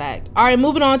is a fact. All right,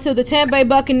 moving on to the Tampa Bay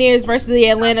Buccaneers versus the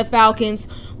Atlanta Falcons.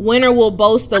 Winner will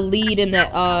boast the lead in the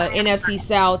NFC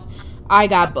South. I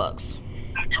got Bucks.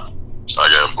 I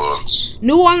got Bucks.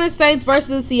 New Orleans Saints versus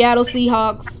the Seattle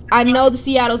Seahawks. I know the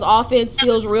Seattle's offense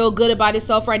feels real good about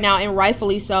itself right now, and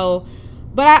rightfully so.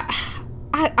 But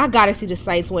I got to see the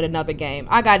Saints win another game.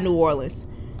 I got New Orleans.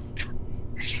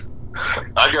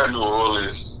 I got New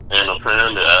Orleans, and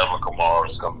apparently Alvin Kamara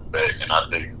is coming back, and I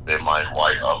think they might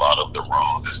right a lot of the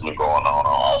wrongs that's been going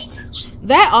on offense.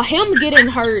 That him getting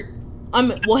hurt.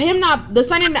 London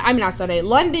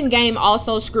game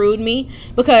also screwed me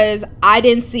because I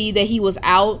didn't see that he was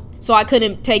out, so I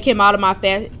couldn't take him out of my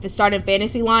starting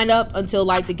fantasy lineup until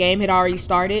like the game had already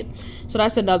started. So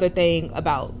that's another thing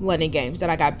about London games that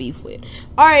I got beef with.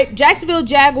 All right, Jacksonville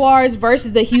Jaguars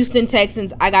versus the Houston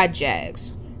Texans. I got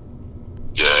Jags.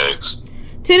 Jags.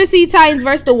 Tennessee Titans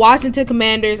versus the Washington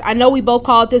Commanders. I know we both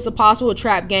called this a possible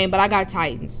trap game, but I got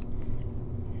Titans.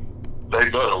 They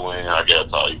better win. I got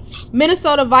Titans.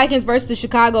 Minnesota Vikings versus the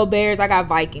Chicago Bears. I got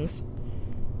Vikings.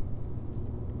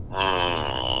 Yeah,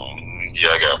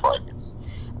 I got Vikings.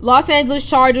 Los Angeles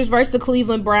Chargers versus the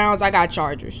Cleveland Browns. I got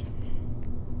Chargers.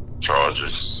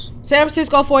 Chargers. San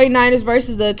Francisco 49ers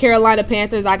versus the Carolina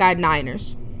Panthers. I got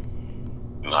Niners.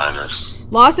 Niners.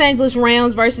 Los Angeles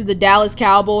Rams versus the Dallas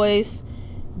Cowboys.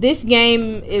 This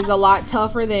game is a lot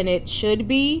tougher than it should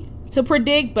be to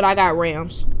predict, but I got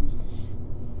Rams.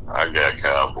 I got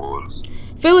Cowboys.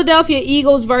 Philadelphia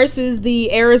Eagles versus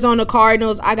the Arizona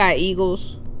Cardinals. I got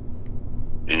Eagles.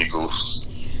 Eagles.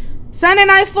 Sunday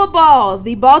Night Football.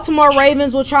 The Baltimore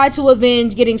Ravens will try to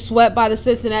avenge getting swept by the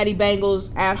Cincinnati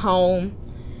Bengals at home.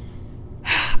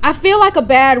 I feel like a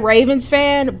bad Ravens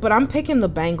fan, but I'm picking the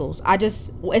Bengals.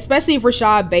 Especially if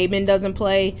Rashad Bateman doesn't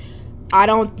play, I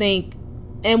don't think,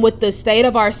 and with the state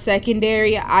of our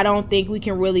secondary, I don't think we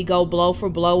can really go blow for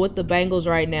blow with the Bengals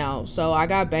right now. So I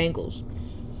got Bengals.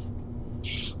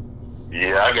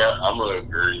 Yeah, I'm gonna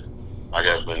agree. I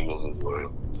got Bengals as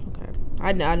well. Okay.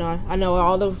 I know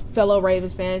all the fellow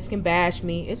Ravens fans can bash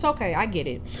me. It's okay. I get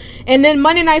it. And then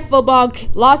Monday Night Football,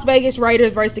 Las Vegas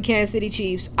Raiders versus the Kansas City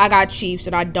Chiefs. I got Chiefs,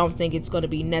 and I don't think it's going to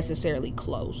be necessarily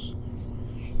close.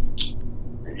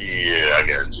 Yeah, I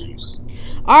got Chiefs.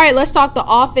 All right, let's talk the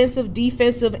offensive,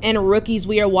 defensive, and rookies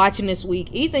we are watching this week.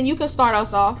 Ethan, you can start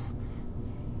us off.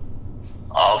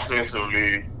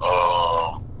 Offensively,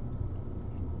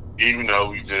 even though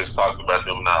we just talked about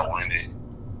them not winning,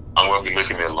 I'm going to be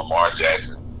looking at Lamar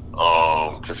Jackson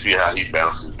to see how he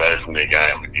bounces back from their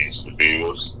game against the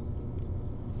Bills.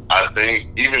 I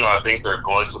think, even though I think they're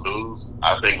going to lose,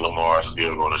 I think Lamar is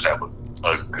still going to have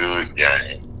a good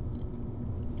game.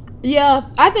 Yeah,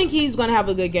 I think he's going to have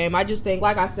a good game. I just think,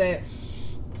 like I said,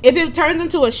 if it turns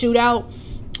into a shootout,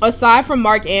 aside from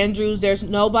Mark Andrews, there's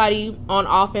nobody on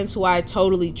offense who I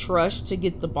totally trust to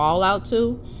get the ball out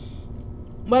to.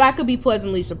 But I could be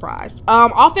pleasantly surprised.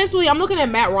 Offensively, I'm looking at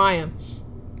Matt Ryan.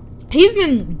 He's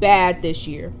been bad this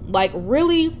year. Like,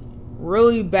 really,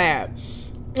 really bad.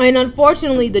 And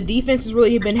unfortunately, the defense has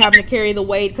really been having to carry the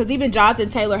weight because even Jonathan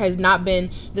Taylor has not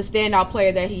been the standout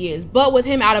player that he is. But with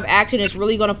him out of action, it's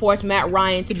really going to force Matt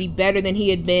Ryan to be better than he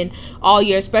had been all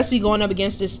year, especially going up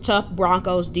against this tough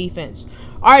Broncos defense.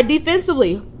 All right,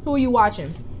 defensively, who are you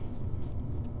watching?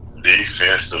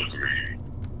 Defensively,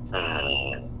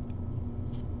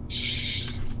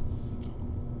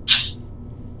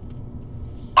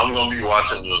 I'm gonna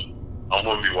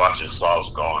be watching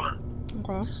Sauce Gardner.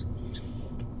 Okay.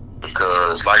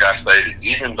 Because, like I stated,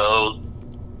 even though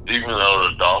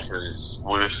the Dolphins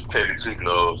with Teddy Two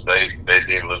Gloves, they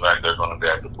didn't look like they're gonna be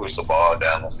able to push the ball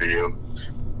down the field.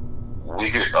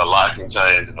 A lot can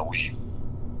change in a week,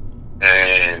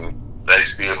 and they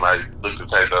still might look to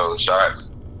take those shots.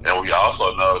 And we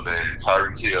also know that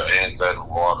Tyreek Hill and Jalen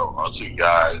Waddle are two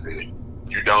guys that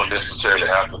you don't necessarily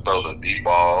have to throw the deep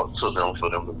ball to them for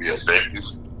them to be effective.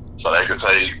 So they could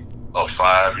take a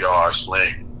 5-yard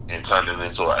sling and turn it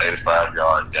into an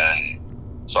 85-yard game.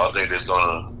 So I think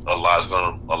a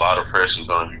lot of pressure is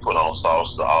going to be put on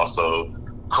Sauce to also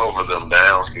cover them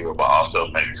downfield, but also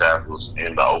make tackles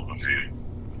in the open field.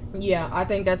 Yeah, I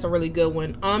think that's a really good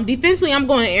one. Defensively, I'm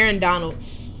going Aaron Donald.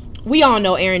 We all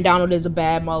know Aaron Donald is a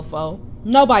bad mofo.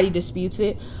 Nobody disputes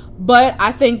it. But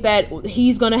I think that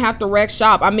he's going to have to wreck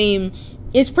shop. I mean,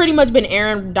 it's pretty much been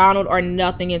Aaron Donald or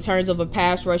nothing in terms of a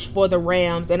pass rush for the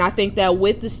Rams. And I think that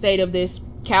with the state of this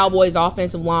Cowboys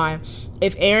offensive line,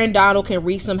 if Aaron Donald can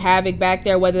wreak some havoc back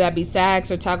there, whether that be sacks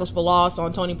or tackles for loss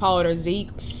on Tony Pollard or Zeke,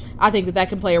 I think that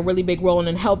can play a really big role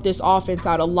and help this offense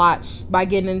out a lot by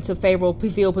getting into favorable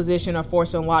field position or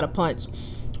forcing a lot of punts.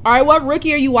 All right, what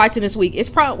rookie are you watching this week?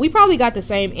 We probably got the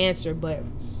same answer, but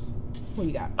what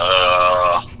you got?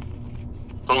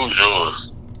 Who's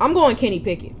yours? I'm going Kenny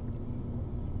Pickett.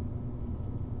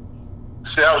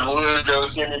 See, I would go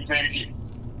Kenny Pickett.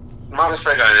 Matter of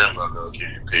fact, I am gonna go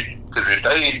Kenny Pickett because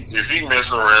if he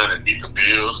mess around and beat the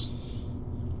Bills,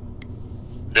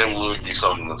 that would be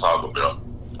something to talk about.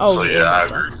 Oh, so yeah, I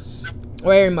agree.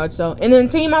 Very much so. And then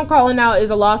the team I'm calling out is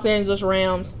the Los Angeles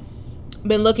Rams.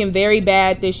 Been looking very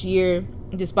bad this year,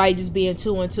 despite just being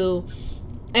 2-2.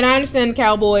 And I understand the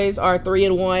Cowboys are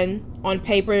 3-1 on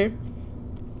paper.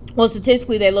 Well,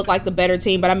 statistically, they look like the better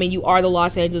team, but I mean, you are the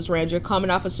Los Angeles Rams. You're coming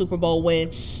off a Super Bowl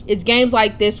win. It's games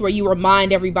like this where you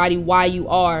remind everybody why you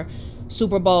are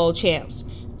Super Bowl champs.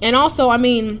 And also, I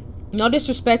mean, no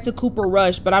disrespect to Cooper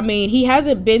Rush, but I mean, he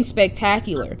hasn't been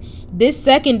spectacular. This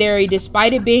secondary,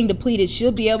 despite it being depleted,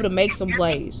 should be able to make some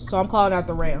plays. So I'm calling out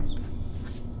the Rams.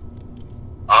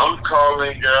 I'm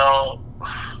calling out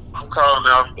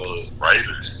the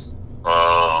Raiders.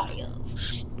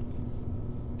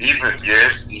 Even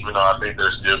though I think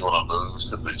they're still going to lose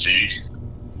to the Chiefs,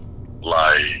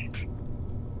 like,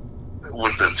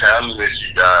 with the talent that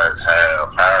you guys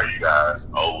have, how are you guys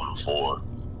 0-4?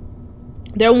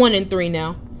 They're 1-3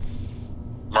 now.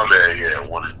 My bad, yeah,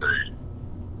 1-3.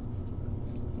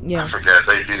 Yeah. I forgot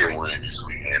they did win this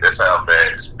weekend. That's how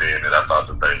bad it's been that I thought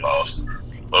that they lost.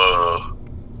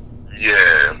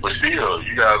 Yeah, but still,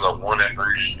 you guys are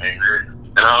 1-3,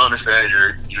 and I understand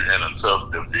you're in a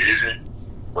tough division,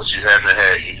 but you haven't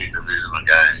had any divisional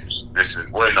games. They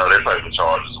played the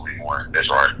Chargers week 1. That's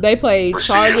right. They played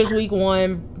Chargers week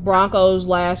 1, Broncos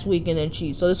last week, and then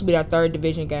Chiefs. So this will be our third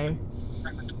division game.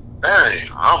 Dang,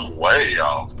 I'm way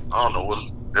off. I don't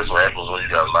know that's what happens when you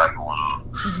got a lot going on.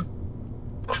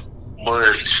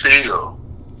 But still,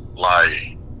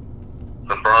 like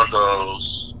the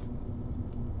Broncos,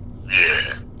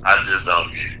 yeah, I just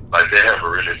don't get it. Like they have a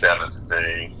really talented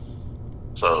team,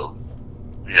 so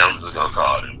yeah, I'm just gonna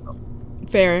call it.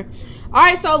 Fair. All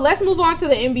right, so let's move on to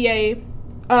the NBA.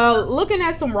 Looking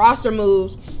at some roster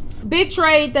moves, big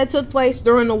trade that took place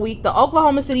during the week. The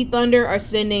Oklahoma City Thunder are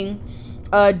sending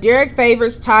Derek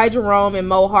Favors, Ty Jerome, and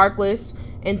Mo Harkless,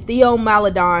 and Theo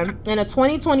Maledon, and a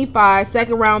 2025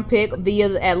 second-round pick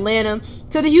via Atlanta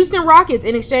to the Houston Rockets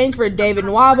in exchange for David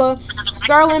Nwaba,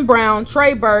 Sterling Brown,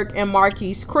 Trey Burke, and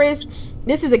Marquise Chris.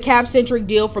 This is a cap-centric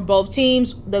deal for both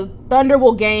teams. The Thunder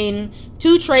will gain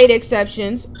 2 trade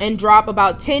exceptions and drop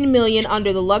about $10 million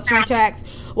under the luxury tax,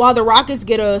 while the Rockets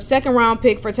get a second-round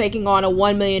pick for taking on a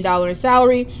 $1 million in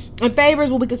salary, and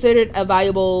Favors will be considered a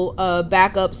valuable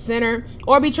backup center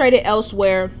or be traded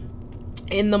elsewhere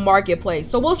in the marketplace.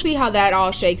 So we'll see how that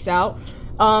all shakes out.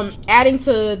 Adding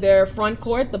to their front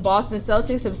court, the Boston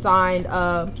Celtics have signed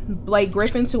Blake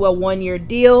Griffin to a 1-year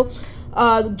deal.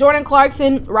 Jordan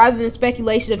Clarkson, rather than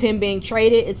speculation of him being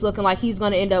traded, it's looking like he's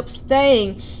going to end up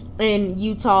staying in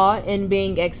Utah and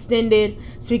being extended.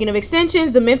 Speaking of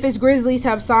extensions, the Memphis Grizzlies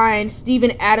have signed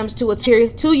Steven Adams to a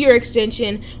 2-year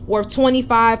extension worth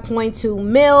 $25.2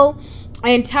 million.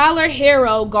 And Tyler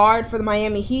Herro, guard for the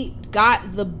Miami Heat,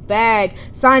 got the bag,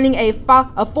 signing a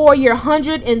 4-year,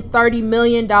 $130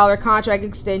 million contract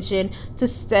extension to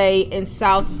stay in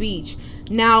South Beach.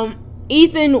 Now,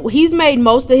 Ethan, he's made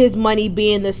most of his money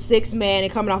being the 6th man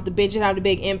and coming off the bench and having a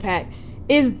big impact.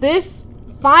 Is this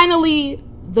finally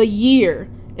the year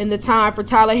and the time for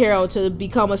Tyler Herro to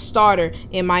become a starter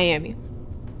in Miami?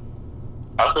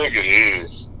 I think it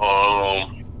is.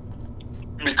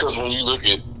 Because when you look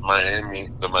at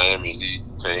the Miami Heat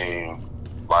team,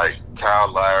 like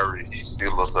Kyle Lowry, he's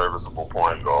still a serviceable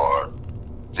point guard.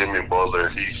 Jimmy Butler,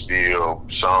 he's still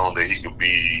shown that he could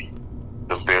be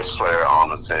the best player on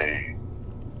the team.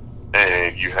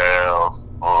 And you have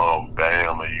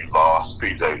Bam, and you lost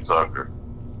PJ Tucker.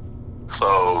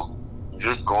 So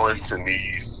you're going to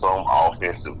need some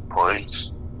offensive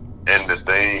punch. And the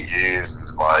thing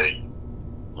is like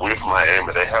with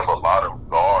Miami, they have a lot of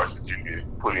guards that you can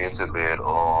put into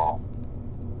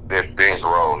that bench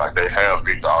role. Like they have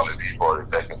Victor Oladipo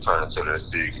that they can turn into their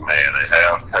 6th man. They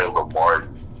have Caleb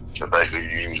Martin that they could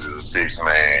use as a 6th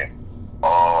man.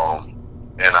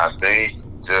 And I think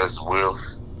just with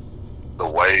the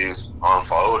way it's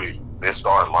unfolded, their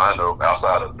starting lineup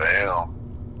outside of Bam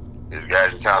is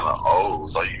getting kind of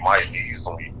old. So you might need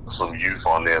some youth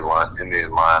on that line in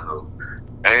that lineup.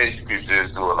 And you could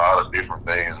just do a lot of different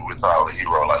things with Tyler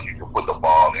Herro. Like you can put the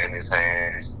ball in his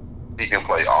hands. He can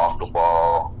play off the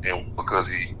ball, and because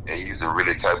he's a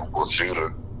really capable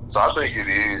shooter. So I think it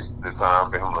is the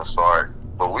time for him to start.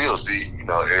 But we'll see.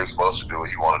 Eric's supposed to do what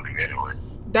he want to do anyway.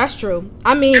 That's true.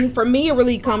 I mean, for me, it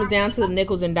really comes down to the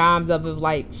nickels and dimes of it.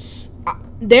 Like,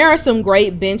 there are some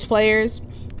great bench players,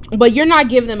 but you're not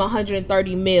giving them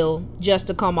 $130 million just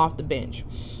to come off the bench.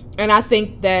 And I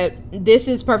think that this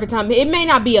is perfect time. It may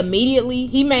not be immediately.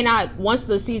 He may not, once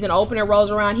the season opener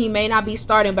rolls around, he may not be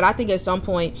starting. But I think at some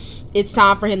point, it's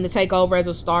time for him to take over as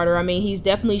a starter. I mean, he's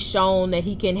definitely shown that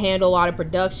he can handle a lot of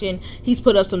production. He's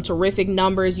put up some terrific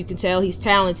numbers. You can tell he's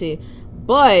talented.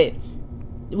 But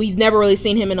we've never really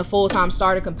seen him in a full-time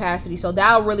starter capacity. So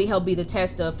that'll really help be the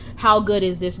test of how good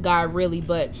is this guy really.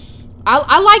 But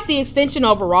I like the extension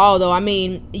overall, though. I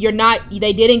mean,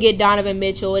 they didn't get Donovan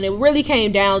Mitchell, and it really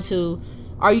came down to,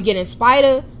 are you getting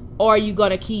Spider or are you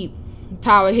going to keep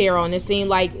Tyler Herro? And it seemed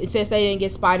like since they didn't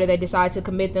get Spider, they decided to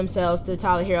commit themselves to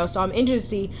Tyler Herro. So I'm interested to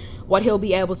see what he'll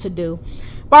be able to do.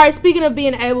 But all right, speaking of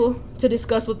being able to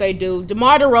discuss what they do,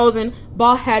 DeMar DeRozan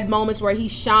had moments where he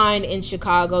shined in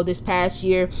Chicago this past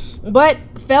year, but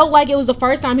felt like it was the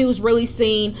first time he was really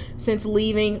seen since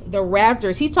leaving the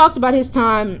Raptors. He talked about his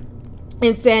time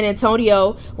in San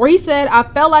Antonio, where he said, "I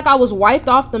felt like I was wiped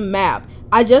off the map.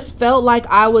 I just felt like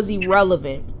I was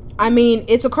irrelevant." I mean,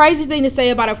 it's a crazy thing to say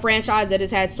about a franchise that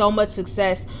has had so much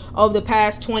success over the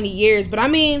past 20 years. But I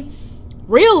mean,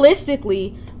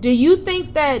 realistically, do you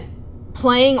think that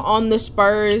playing on the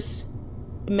Spurs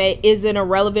is in a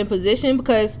relevant position?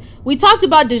 Because we talked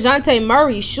about DeJounte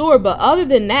Murray, sure, but other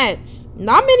than that,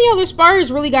 not many other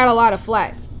Spurs really got a lot of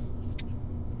flack.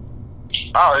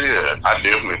 Oh yeah, I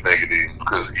definitely think it is,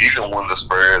 because even when the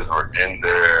Spurs are in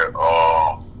the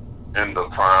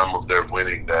prime of their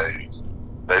winning days,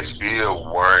 they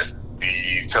still weren't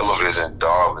the television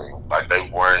darling. Like they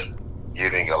weren't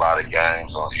getting a lot of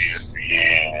games on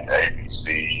ESPN and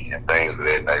ABC and things of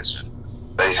that nature.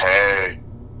 They had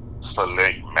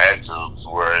select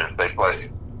matchups where if they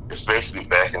played especially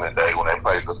back in the day when they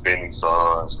played the Phoenix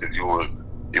Suns, because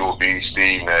it would be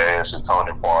Steve Nash and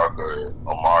Tony Parker,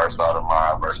 Amari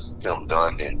Stoudemire versus Tim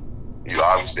Duncan. You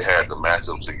obviously had the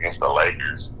matchups against the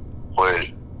Lakers, but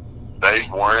they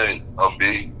weren't a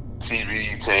big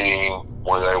TV team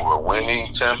when they were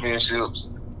winning championships,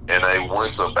 and they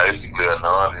went to basically a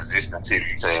non-existent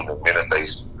TV team the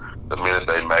minute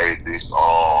they made this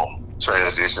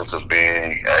transition to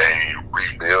being a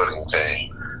rebuilding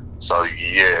team. So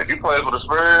yeah, if you play for the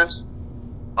Spurs,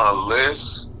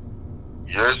 unless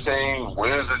your team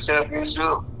wins the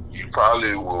championship, you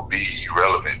probably will be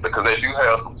irrelevant because they do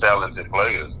have some talented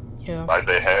players. Yeah. Like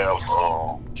they have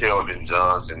Keldon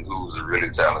Johnson, who's a really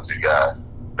talented guy.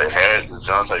 They had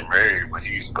DeJounte Murray, but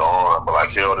he's gone. But like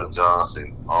Keldon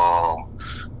Johnson,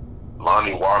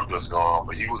 Lonnie Walker's gone,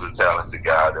 but he was a talented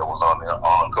guy that was on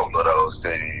a couple of those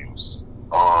teams.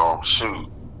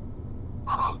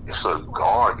 It's a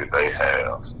guard that they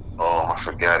have. I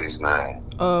forgot his name.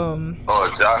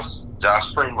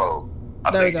 Josh Primo.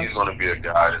 I think he's going to be a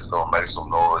guy that's going to make some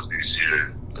noise this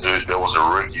year. There was a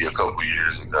rookie a couple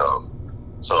years ago.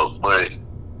 So, but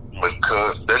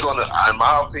because they're going to, in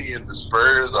my opinion, the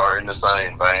Spurs are in the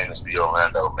same vein as the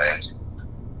Orlando Magic,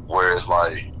 where it's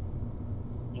like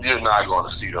you're not going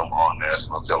to see them on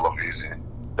national television.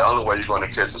 The only way you're going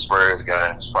to catch the Spurs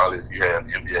game is probably if you have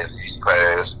NBA League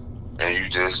Pass and you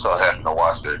just so happen to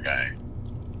watch their game.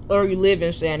 Or you live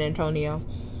in San Antonio.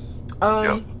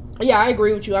 Yep. Yeah, I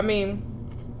agree with you. I mean,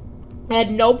 at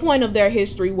no point of their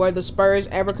history were the Spurs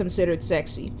ever considered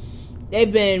sexy.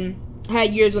 They've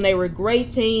had years when they were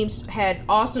great teams, had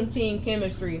awesome team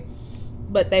chemistry,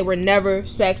 but they were never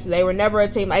sexy. They were never a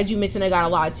team. As you mentioned, they got a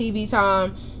lot of TV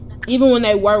time, even when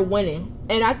they were winning.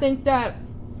 And I think that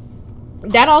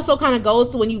also kind of goes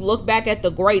to when you look back at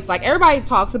the greats. Like, everybody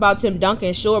talks about Tim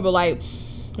Duncan, sure, but like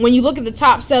when you look at the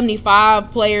top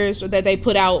 75 players that they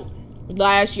put out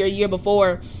last year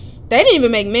before, they didn't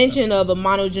even make mention of a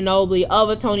Manu Ginobili, of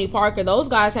a Tony Parker. Those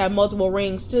guys have multiple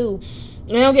rings too. And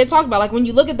they don't get talked about. Like, when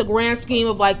you look at the grand scheme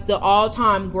of like the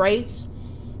all-time greats,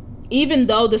 even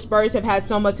though the Spurs have had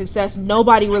so much success,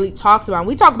 nobody really talks about them.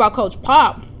 We talk about Coach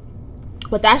Pop,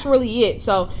 but that's really it.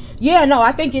 So yeah, no,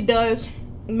 I think it does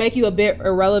make you a bit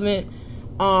irrelevant.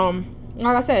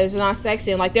 Like I said, it's not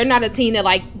sexy. And like, they're not a team that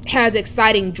like has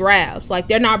exciting drafts. Like,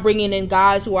 they're not bringing in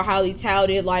guys who are highly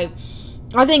touted. Like,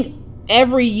 I think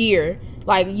every year,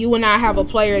 like, you and I have a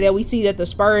player that we see that the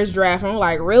Spurs draft, and I'm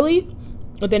like, really?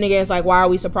 But then again, it's like, why are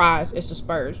we surprised? It's the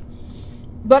Spurs.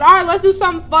 But all right, let's do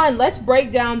something fun. Let's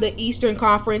break down the Eastern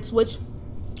Conference, which,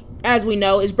 as we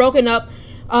know, is broken up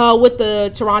with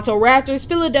the Toronto Raptors,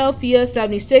 Philadelphia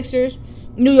 76ers,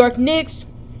 New York Knicks,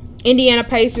 Indiana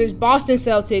Pacers, Boston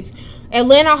Celtics,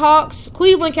 Atlanta Hawks,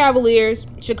 Cleveland Cavaliers,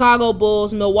 Chicago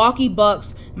Bulls, Milwaukee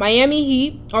Bucks, Miami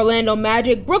Heat, Orlando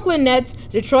Magic, Brooklyn Nets,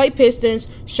 Detroit Pistons,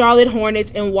 Charlotte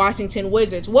Hornets, and Washington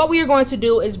Wizards. What we are going to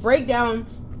do is break down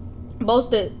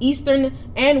both the Eastern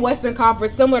and Western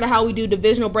Conference, similar to how we do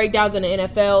divisional breakdowns in the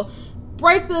NFL.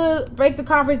 Break the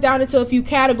conference down into a few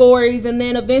categories, and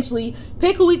then eventually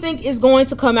pick who we think is going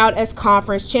to come out as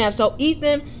conference champs. So,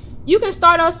 Ethan, you can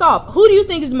start us off. Who do you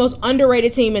think is the most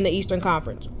underrated team in the Eastern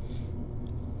Conference?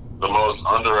 The most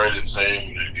underrated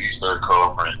team in the Eastern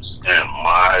Conference, in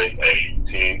my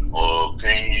opinion,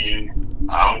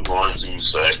 I'm going to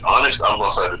say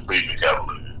the Cleveland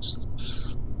Cavaliers.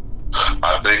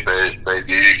 I think they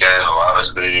did gain a lot of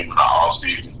steam in the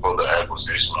offseason for the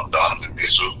acquisition of Donovan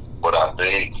Mitchell, but I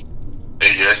think,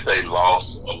 and yes, they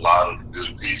lost a lot of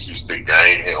good pieces to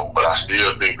gain him, but I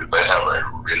still think that they have a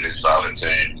really solid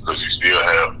team because you still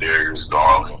have Darius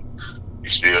Garland, you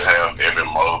still have Evan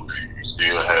Mobley, you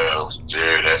still have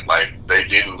Jared. Like, they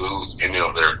didn't lose any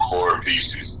of their core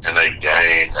pieces, and they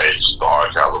gained a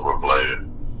star caliber player.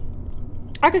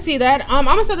 I can see that. I'm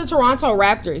gonna say the Toronto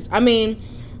Raptors. I mean,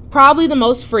 probably the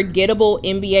most forgettable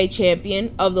NBA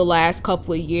champion of the last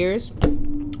couple of years.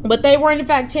 But they were, in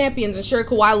fact, champions. And sure,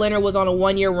 Kawhi Leonard was on a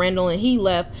one-year rental and he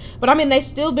left. But, I mean, they've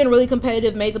still been really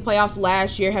competitive, made the playoffs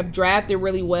last year, have drafted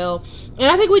really well.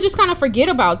 And I think we just kind of forget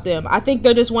about them. I think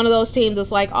they're just one of those teams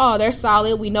that's like, oh, they're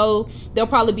solid. We know they'll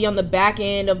probably be on the back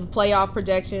end of the playoff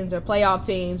projections or playoff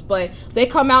teams. But they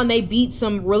come out and they beat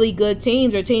some really good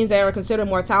teams or teams that are considered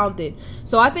more talented.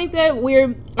 So I think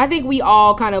we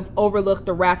all kind of overlook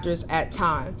the Raptors at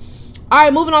times. All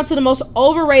right, moving on to the most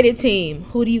overrated team.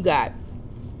 Who do you got?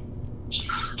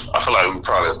 I feel like we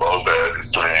probably both had this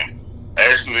thing.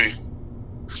 Actually,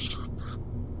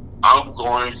 I'm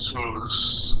going to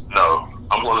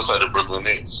say the Brooklyn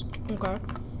Nets. Okay.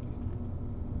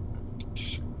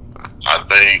 I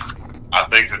think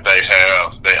that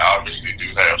they obviously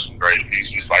do have some great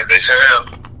pieces. Like, they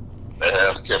have They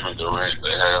have Kevin Durant.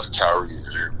 They have Kyrie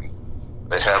Irving.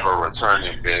 They have a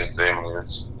returning Ben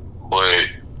Simmons,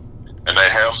 and they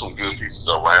have some good pieces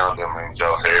around them, and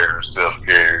Joe Harris, Steph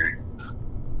Curry,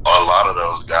 a lot of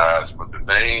those guys. But the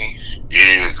thing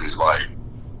is like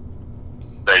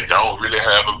they don't really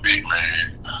have a big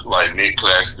man. Like Nick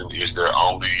Claxton is their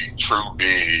only true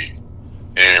big,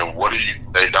 and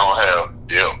they don't have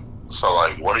depth. So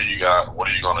like, what are you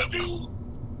gonna do?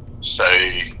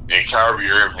 Say, and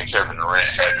Kyrie Irving and Kevin Durant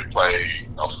had to play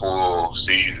a full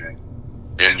season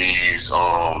in these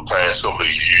past couple of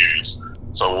years.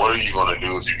 So what are you gonna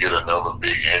do if you get another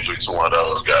big injury to one of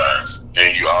those guys,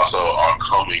 and you also are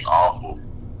coming off of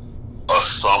a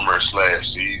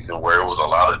summer/season where it was a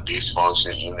lot of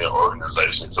dysfunction in the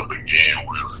organization to begin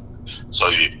with? So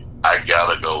I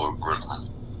gotta go with Brooklyn.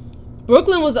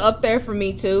 Brooklyn was up there for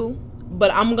me too,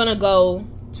 but I'm gonna go,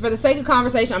 for the sake of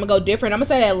conversation, I'm gonna go different. I'm gonna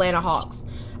say the Atlanta Hawks.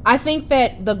 I think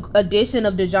that the addition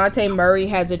of DeJounte Murray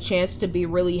has a chance to be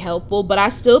really helpful, but I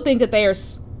still think that they are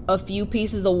a few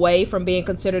pieces away from being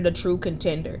considered a true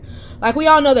contender. Like, we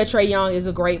all know that Trae Young is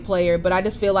a great player, but I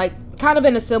just feel like, kind of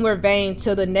in a similar vein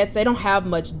to the Nets, they don't have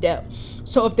much depth.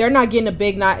 So if they're not getting a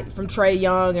big night from Trae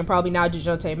Young and probably now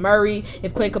DeJounte Murray,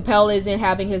 if Clint Capella isn't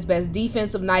having his best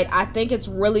defensive night, I think it's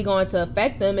really going to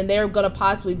affect them, and they're going to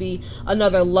possibly be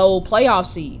another low playoff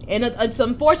seed. And it's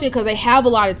unfortunate because they have a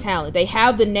lot of talent. They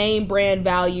have the name brand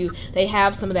value. They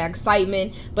have some of that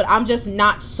excitement, but I'm just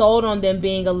not sold on them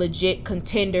being a legit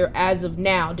contender as of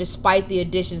now, despite the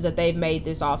additions that they've made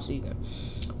this offseason.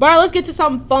 But all right, let's get to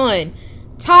something fun.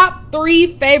 Top 3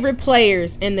 favorite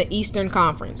players in the Eastern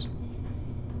Conference.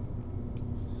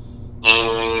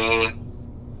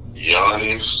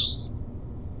 Giannis,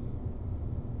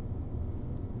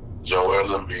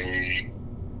 Joel Embiid,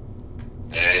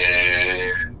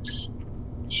 and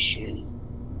shoot,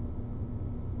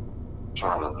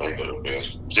 trying to think of the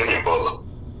best. Jimmy Butler.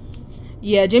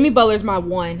 Yeah, Jimmy Butler's my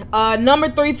one. Number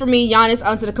 3 for me, Giannis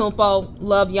Antetokounmpo.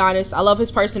 Love Giannis. I love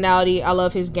his personality. I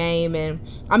love his game. And,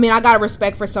 I mean, I got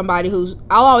respect for somebody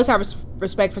I'll always have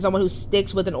respect for someone who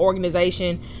sticks with an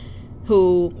organization,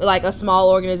 who, like a small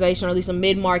organization, or at least a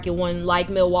mid-market one like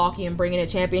Milwaukee, and bringing a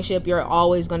championship. You're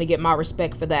always going to get my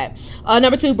respect for that.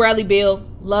 Number 2, Bradley Beal.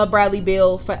 Love Bradley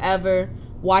Beal forever.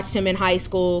 Watched him in high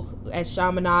school at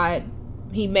Chaminade.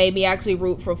 He made me actually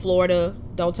root for Florida.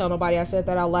 Don't tell nobody I said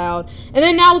that out loud. And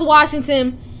then now with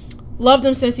Washington, loved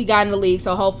him since he got in the league,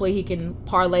 so hopefully he can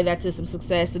parlay that to some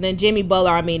success. And then Jimmy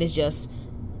Butler, I mean, he's just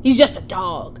a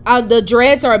dog. The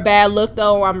dreads are a bad look,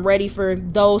 though. I'm ready for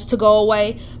those to go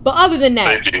away. But other than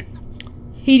that,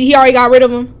 he already got rid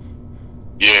of them?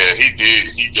 Yeah, he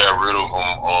did. He got rid of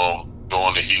him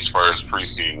during his first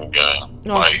preseason game.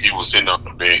 Oh. Like, he was sitting on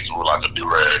the bench with like a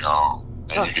do-rag on,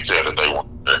 and you could tell that they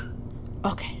weren't there.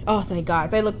 Okay. Oh, thank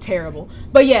God. They look terrible.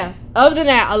 But yeah, other than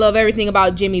that, I love everything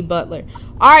about Jimmy Butler.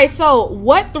 All right, so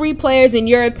what 3 players, in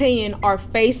your opinion, are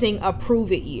facing a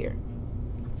prove-it year?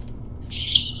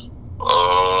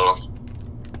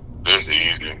 It's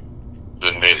easy.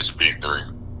 The next big 3.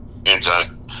 And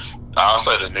I'll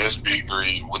say the next big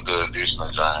 3 with the addition of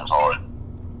James Harden.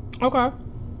 Okay.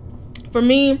 For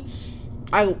me,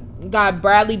 I got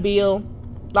Bradley Beal.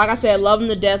 Like I said, love him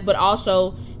to death, but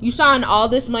also, you signed all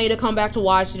this money to come back to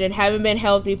Washington, haven't been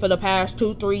healthy for the past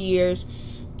 2-3 years,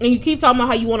 and you keep talking about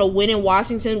how you want to win in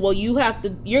Washington. Well, you're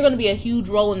going to be a huge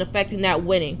role in affecting that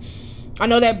winning. I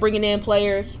know that bringing in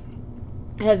players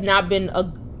has not been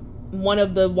one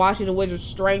of the Washington Wizards'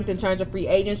 strength in terms of free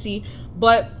agency,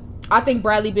 but I think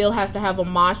Bradley Beal has to have a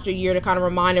monster year to kind of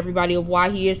remind everybody of why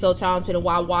he is so talented and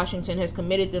why Washington has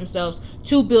committed themselves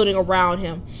to building around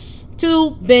him.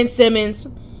 2, Ben Simmons.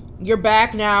 You're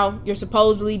back now. You're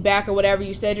supposedly back or whatever.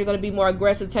 You said you're going to be more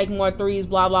aggressive, taking more threes,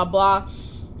 blah, blah, blah.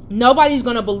 Nobody's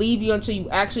going to believe you until you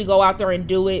actually go out there and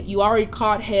do it. You already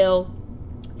caught hell,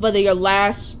 whether your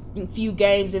last few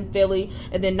games in Philly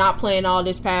and then not playing all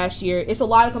this past year. It's a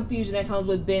lot of confusion that comes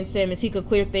with Ben Simmons. He could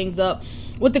clear things up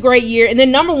with the great year. And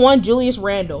then number 1, Julius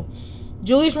Randle.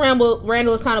 Julius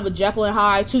Randle is kind of a Jekyll and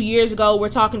Hyde. 2 years ago, we're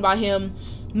talking about him,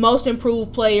 most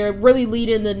improved player, really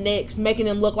leading the Knicks, making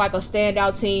them look like a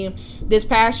standout team. This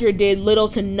past year did little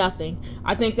to nothing.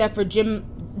 I think that for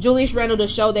Julius Randle to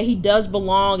show that he does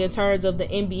belong in terms of the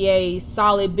NBA's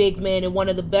solid big man and one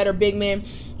of the better big men,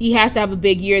 he has to have a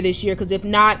big year this year, because if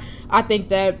not, I think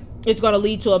that it's going to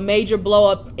lead to a major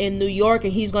blow-up in New York,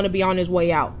 and he's going to be on his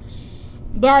way out.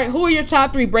 But all right, who are your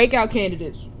top 3 breakout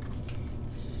candidates?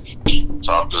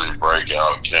 Top 3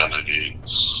 breakout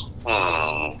candidates.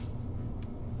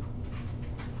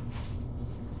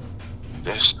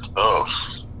 That's tough.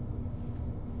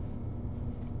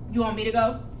 You want me to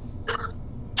go?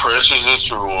 Precious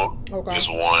Achiuwa. Okay. is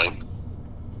one.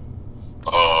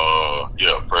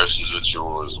 Yeah, Precious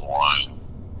Achiuwa is one.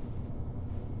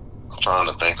 I'm trying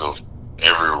to think of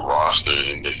every roster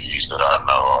in the East that I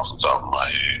know off the top of my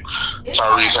head.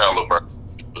 Tyrese Halliburton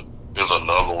is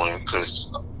another one because,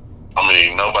 I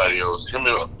mean, nobody else. Him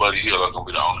and Buddy Hield are going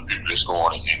to be the only people that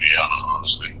score in Indiana,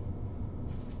 honestly.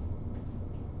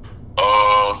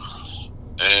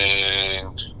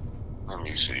 And let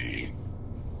me see.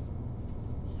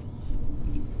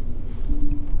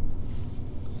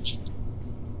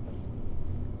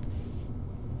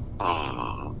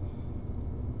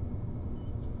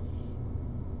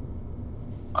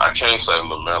 I can't say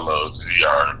LaMelo because he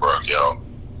already broke out.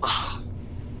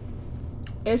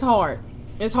 It's hard.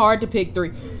 It's hard to pick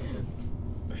three.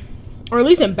 Or at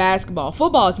least in basketball.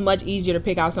 Football is much easier to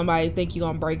pick out somebody you think you're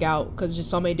going to break out because there's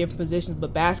just so many different positions.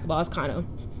 But basketball is kind of...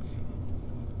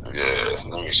 Yeah,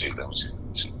 let me see.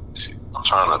 I'm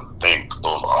trying to think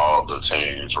of all the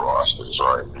teams' rosters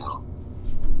right now.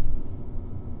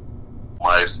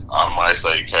 I might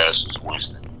say Cassius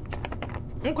Winston.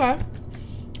 Okay.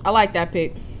 I like that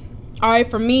pick. All right,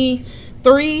 for me,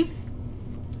 3.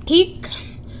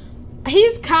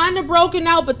 He's kind of broken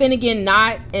out, but then again,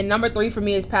 not. And number 3 for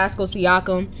me is Pascal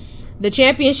Siakam. The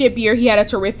championship year, he had a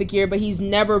terrific year, but he's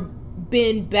never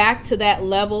been back to that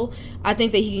level. I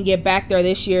think that he can get back there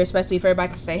this year, especially if everybody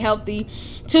can stay healthy.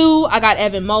 2, I got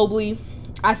Evan Mobley.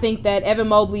 I think that Evan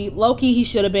Mobley, low-key, he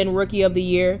should have been Rookie of the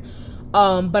Year.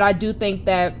 But I do think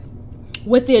that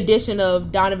with the addition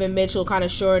of Donovan Mitchell kind of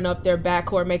shoring up their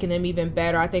backcourt, making them even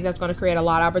better, I think that's going to create a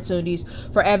lot of opportunities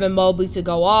for Evan Mobley to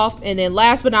go off. And then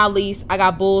last but not least, I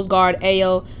got Bulls guard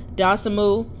Ayo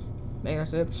Dosunmu.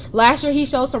 Last year, he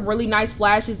showed some really nice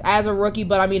flashes as a rookie,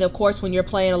 but I mean, of course, when you're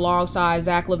playing alongside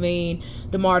Zach LaVine,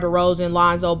 DeMar DeRozan,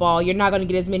 Lonzo Ball, you're not going to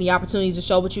get as many opportunities to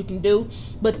show what you can do.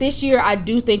 But this year, I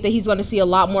do think that he's going to see a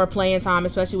lot more playing time,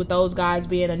 especially with those guys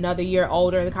being another year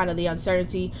older and kind of the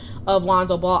uncertainty of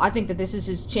Lonzo Ball. I think that this is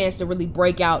his chance to really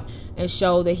break out and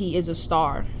show that he is a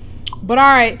star. But all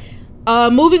right,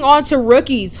 moving on to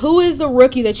rookies. Who is the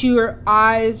rookie that your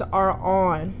eyes are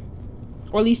on?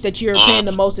 Or at least that you're paying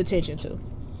the most attention to?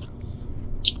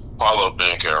 Paolo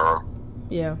Banchero.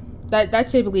 Yeah. That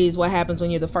typically is what happens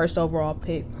when you're the first overall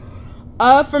pick.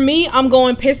 For me, I'm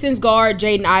going Pistons guard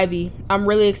Jaden Ivey. I'm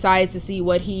really excited to see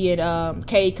what he and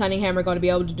Cade Cunningham are going to be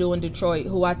able to do in Detroit,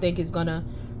 who I think is going to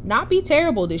not be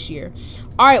terrible this year.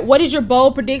 All right, what is your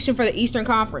bold prediction for the Eastern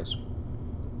Conference?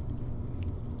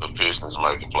 The Pistons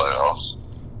make the playoffs.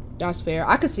 That's fair.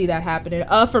 I could see that happening.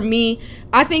 For me,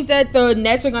 I think that the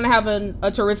Nets are going to have a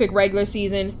terrific regular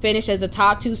season, finish as a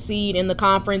top 2 seed in the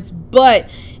conference, but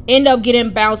end up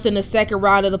getting bounced in the second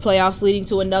round of the playoffs, leading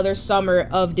to another summer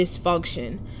of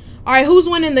dysfunction. All right, who's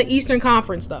winning the Eastern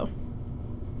Conference, though?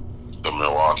 The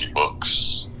Milwaukee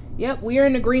Bucks. Yep, we are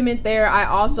in agreement there. I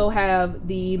also have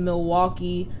the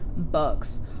Milwaukee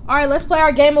Bucks. All right, let's play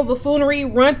our game of buffoonery.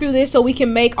 Run through this so we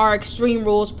can make our Extreme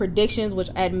Rules predictions, which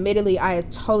admittedly I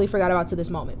had totally forgot about to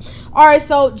this moment. All right,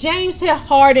 so James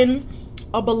Harden,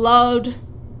 a beloved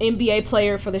NBA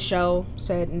player for the show,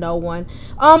 said no one.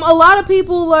 A lot of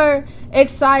people were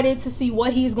excited to see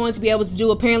what he's going to be able to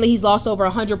do. Apparently, he's lost over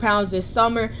 100 pounds this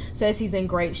summer, says he's in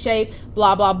great shape,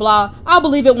 blah, blah, blah. I'll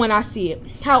believe it when I see it.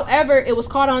 However, it was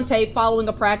caught on tape following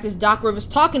a practice, Doc Rivers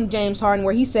talking to James Harden,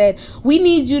 where he said, we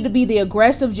need you to be the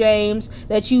aggressive James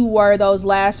that you were those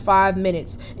last 5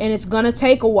 minutes. And it's going to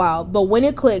take a while. But when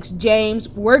it clicks, James,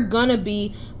 we're going to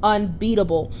be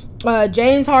unbeatable.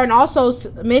 James Harden also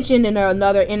mentioned in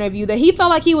another interview that he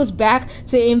felt like he was back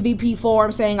to MVP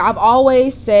form, saying, I've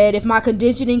always said if my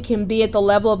conditioning can be at the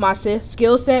level of my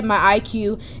skill set, my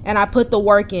IQ, and I put the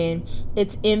work in,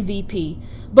 it's MVP.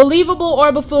 Believable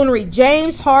or buffoonery,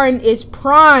 James Harden is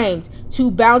primed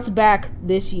to bounce back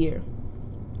this year.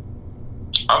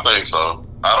 I think so.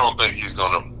 I don't think he's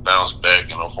going to bounce back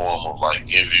in the form of like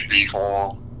MVP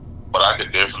form, but I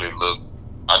definitely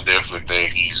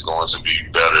think he's going to be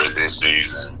better this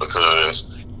season, because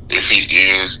if he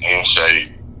is in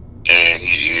shape and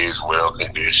he is well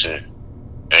conditioned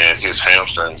and his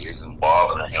hamstring isn't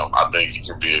bothering him, I think he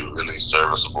can be a really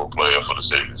serviceable player for the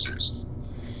 76ers.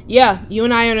 Yeah, you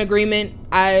and I are in agreement.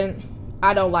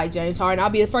 I don't like James Harden. I'll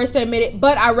be the first to admit it,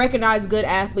 but I recognize good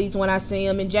athletes when I see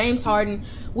them. And James Harden,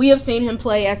 we have seen him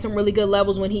play at some really good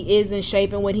levels when he is in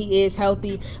shape and when he is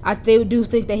healthy. I do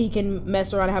think that he can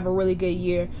mess around and have a really good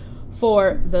year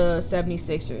for the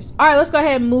 76ers. All right, let's go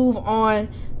ahead and move on.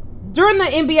 During the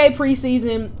NBA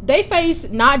preseason, they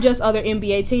face not just other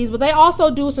NBA teams, but they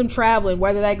also do some traveling,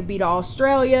 whether that could be to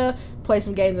Australia, play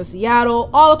some games in Seattle,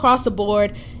 all across the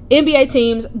board. NBA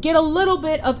teams get a little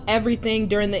bit of everything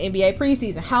during the NBA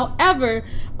preseason. However,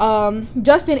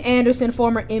 Justin Anderson,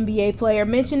 former NBA player,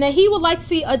 mentioned that he would like to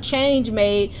see a change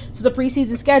made to the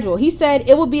preseason schedule. He said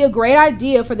it would be a great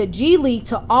idea for the G League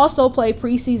to also play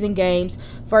preseason games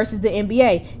versus the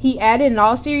NBA. He added, in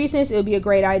all seriousness, it would be a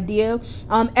great idea.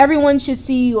 Everyone should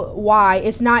see why.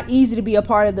 It's not easy to be a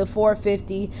part of the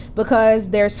 450 because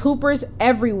there's hoopers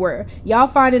everywhere. Y'all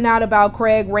finding out about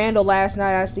Craig Randall last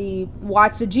night, I see,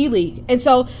 watch the G League. And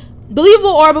so,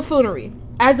 believable or buffoonery,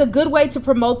 as a good way to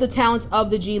promote the talents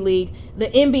of the G League, the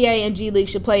NBA and G League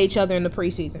should play each other in the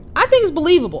preseason. I think it's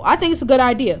believable. I think it's a good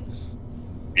idea.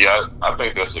 Yeah, I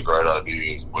think that's a great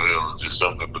idea as well. Just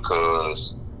simply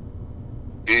because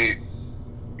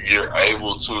you're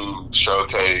able to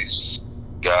showcase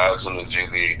guys in the G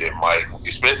League that might,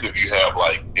 especially if you have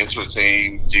like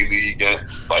inter-team G League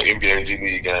games, like NBA G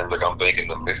League games, like I'm thinking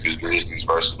the Memphis Grizzlies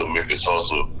versus the Memphis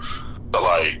Hustle. So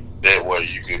like that way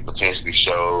you could potentially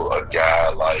show a guy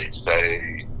like,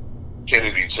 say,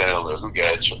 Kennedy Chandler, who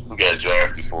got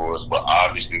drafted for us, but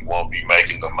obviously won't be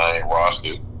making the main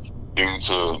roster due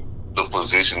to the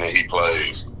position that he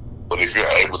plays. But if you're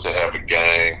able to have a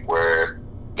game where,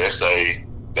 let's say,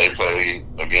 they play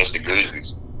against the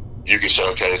Grizzlies, you can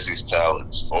showcase his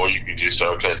talents, or you can just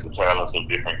showcase the talents of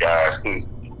different guys. Because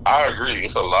I agree,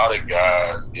 it's a lot of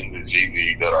guys in the G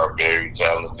League that are very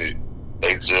talented.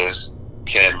 They just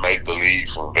can't make the league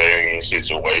for varying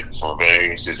situations.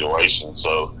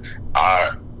 So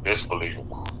it's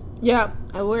believable. Yeah,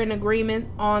 we're in agreement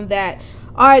on that.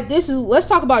 All right, let's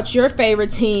talk about your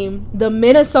favorite team, the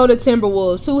Minnesota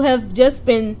Timberwolves, who have just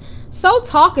been so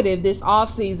talkative this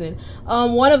offseason.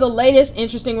 One of the latest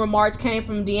interesting remarks came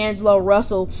from D'Angelo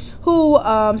Russell, who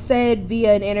said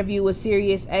via an interview with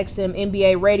Sirius XM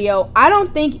NBA Radio, "I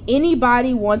don't think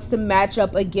anybody wants to match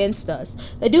up against us."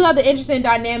 They do have the interesting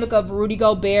dynamic of Rudy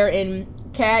Gobert and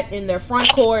Cat in their front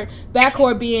court,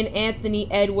 backcourt being Anthony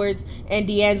Edwards and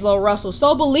D'Angelo Russell.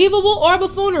 So believable or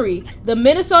buffoonery, the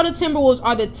Minnesota Timberwolves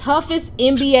are the toughest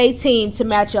NBA team to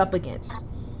match up against.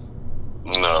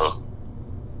 No.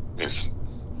 It's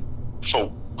for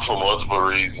multiple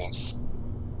reasons.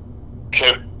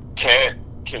 Cat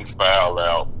can foul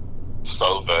out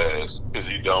so fast because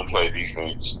he don't play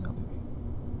defense.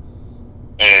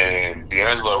 And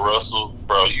D'Angelo Russell,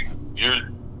 bro,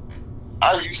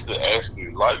 I used to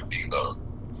actually like D'Lo,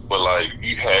 but like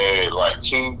you had like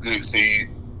 2 good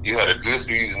seasons. You had a good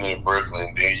season in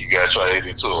Brooklyn, then you got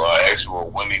traded to an actual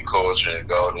winning culture in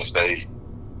Golden State,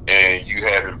 and you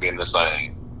haven't been the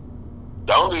same.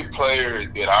 The only player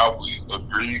that I would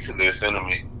agree to this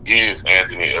sentiment is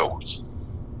Anthony Edwards,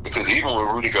 because even with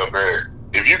Rudy Gobert,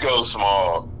 if you go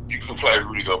small, you can play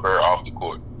Rudy Gobert off the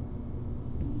court.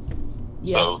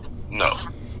 Yeah. So no.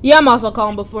 Yeah, I'm also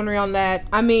calling buffoonery on that.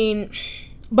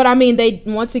 They,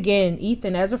 once again,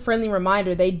 Ethan, as a friendly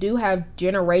reminder, they do have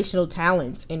generational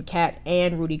talents in Cat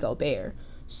and Rudy Gobert.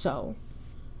 So,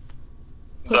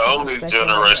 the only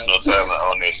generational talent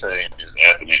on their team is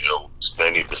Anthony Edwards. They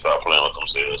need to stop playing with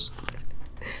themselves.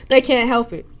 They can't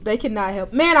help it. They cannot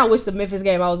help. Man, I wish the Memphis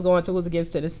game I was going to was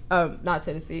against against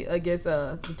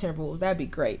the Timberwolves. That'd be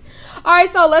great. All right,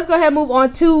 so let's go ahead and move on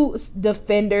to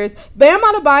defenders. Bam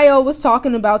Adebayo was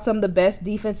talking about some of the best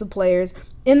defensive players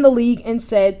in the league and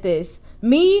said this: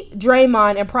 "Me,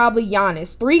 Draymond, and probably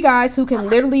Giannis, 3 guys who can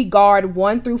literally guard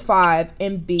 1 through 5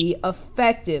 and be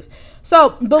effective."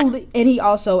 So, and he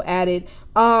also added,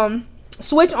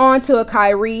 switch on to a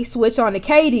Kyrie, switch on to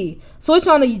KD, switch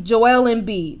on to Joel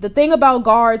Embiid. The thing about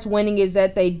guards winning is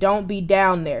that they don't be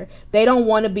down there. They don't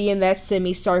want to be in that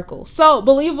semicircle. So,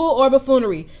 believable or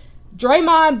buffoonery,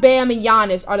 Draymond, Bam, and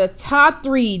Giannis are the top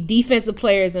 3 defensive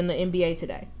players in the NBA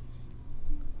today.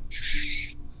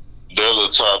 They're the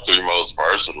top 3 most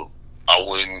versatile.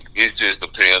 It just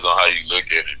depends on how you look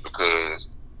at it, because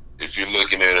if you're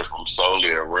looking at it from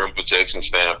solely a rim protection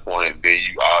standpoint, then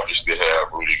you obviously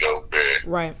have Rudy Gobert.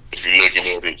 Right. If you're looking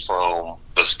at it from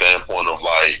the standpoint of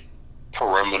like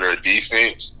perimeter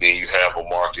defense, then you have a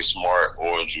Marcus Smart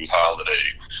or a Jrue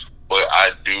Holiday. But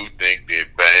I do think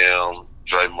that Bam,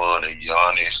 Draymond, and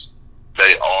Giannis,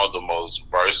 they are the most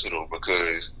versatile,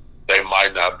 because they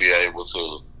might not be able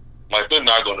to, like, they're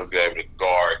not going to be able to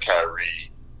guard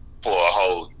Kyrie for a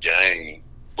whole game.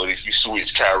 But if you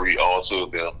switch Kyrie onto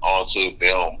them,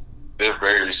 they're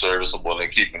very serviceable in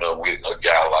keeping up with a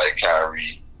guy like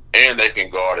Kyrie, and they can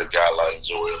guard a guy like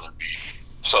Joel Embiid.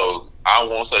 So I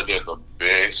won't say they're the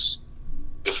best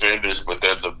defenders, but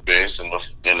they're the best in the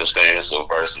stance of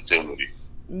versatility.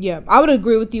 Yeah, I would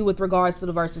agree with you with regards to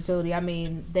the versatility. I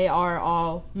mean, they are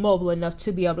all mobile enough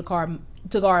to be able to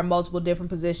to guard multiple different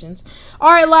positions.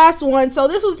 All right, last one. So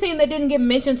this was a team that didn't get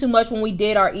mentioned too much when we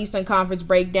did our Eastern Conference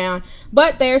breakdown,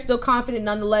 but they're still confident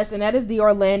nonetheless, and that is the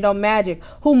Orlando Magic,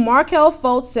 who Markelle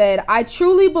Fultz said, "I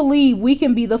truly believe we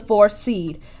can be the 4th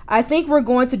seed. I think we're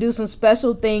going to do some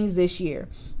special things this year."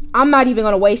 I'm not even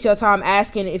going to waste your time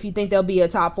asking if you think they'll be a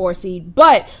top 4 seed,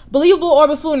 but believable or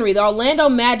buffoonery, the Orlando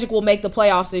Magic will make the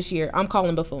playoffs this year. I'm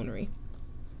calling buffoonery.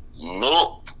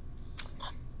 Nope.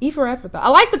 E for effort, though. I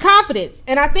like the confidence,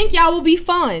 and I think y'all will be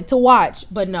fun to watch.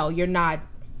 But no, you're not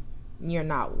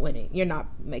winning. You're not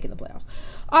making the playoffs.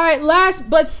 All right, last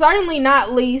but certainly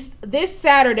not least, this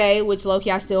Saturday, which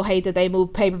low-key I still hate that they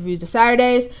moved pay-per-views to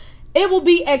Saturdays, it will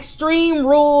be Extreme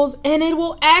Rules, and it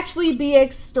will actually be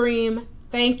extreme.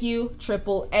 Thank you,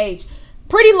 Triple H.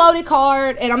 Pretty loaded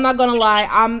card, and I'm not gonna lie,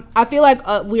 I feel like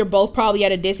we're both probably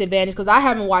at a disadvantage because I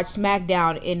haven't watched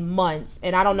SmackDown in months,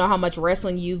 and I don't know how much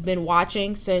wrestling you've been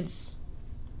watching since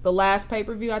the last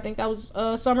pay-per-view. I think that was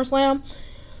SummerSlam.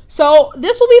 So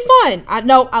this will be fun.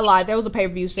 I lied. There was a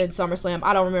pay-per-view since SummerSlam.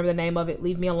 I don't remember the name of it.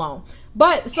 Leave me alone.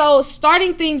 But so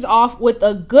starting things off with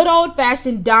a good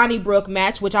old-fashioned Donnybrook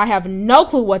match, which I have no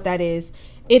clue what that is.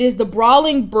 It is the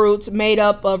Brawling Brutes made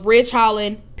up of Ridge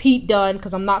Holland, Pete Dunne,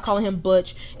 because I'm not calling him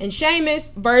Butch, and Sheamus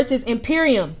versus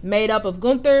Imperium, made up of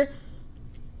Gunther,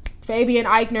 Fabian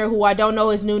Eichner, who I don't know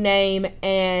his new name,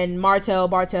 and Martel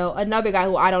Bartel, another guy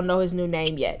who I don't know his new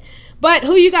name yet. But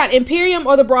who you got, Imperium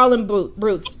or the Brawling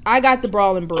Brutes? I got the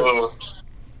Brawling Brutes.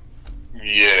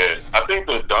 Yeah, I think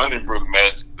the Donnybrook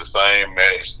match is the same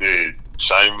match that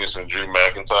Sheamus and Drew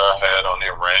McIntyre had on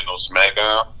their random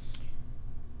SmackDown.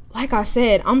 Like I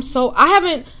said,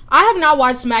 I have not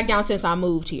watched SmackDown since I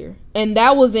moved here, and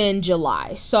that was in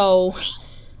July. So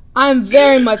I'm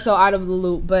very much so out of the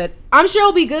loop, but I'm sure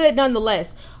it'll be good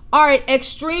nonetheless. All right,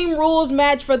 Extreme Rules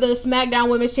match for the SmackDown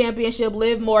Women's Championship,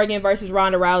 Liv Morgan versus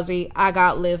Ronda Rousey. I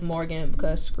got Liv Morgan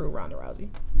because screw Ronda Rousey.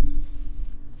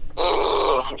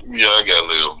 Yeah, I got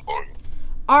Liv Morgan.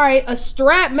 All right, a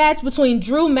strap match between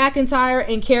Drew McIntyre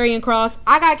and Karrion Kross.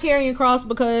 I got Karrion Kross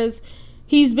because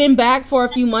he's been back for a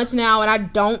few months now, and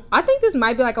I think this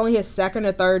might be like only his second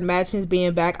or third match since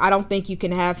being back. I don't think you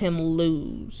can have him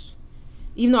lose,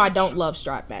 even though I don't love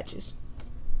strap matches.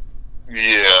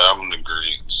 Yeah, I'm in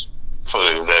agreement for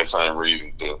the exact same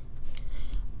reason, too.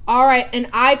 All right, an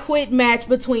I Quit match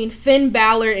between Finn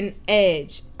Balor and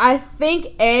Edge. I think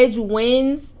Edge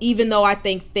wins, even though I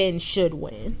think Finn should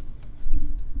win.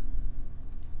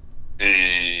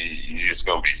 It's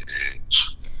going to be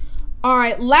Edge. All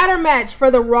right, ladder match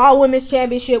for the Raw Women's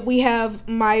Championship. We have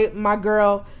my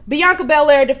girl, Bianca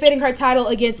Belair, defending her title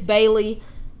against Bayley.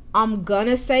 I'm going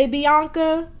to say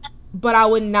Bianca, but I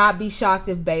would not be shocked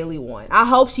if Bayley won. I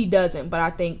hope she doesn't, but I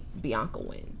think Bianca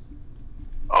wins.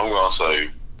 I'm going to say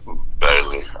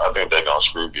Bayley. I think they're going to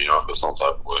screw Bianca some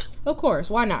type of way. Of course,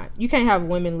 why not? You can't have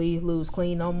women lose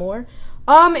clean no more.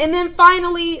 And then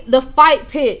finally, the Fight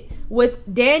Pit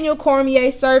with Daniel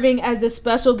Cormier serving as the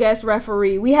special guest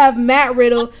referee. We have Matt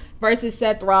Riddle versus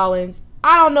Seth Rollins.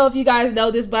 I don't know if you guys know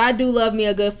this, but I do love me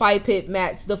a good Fight Pit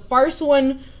match. The first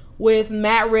one with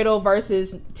Matt Riddle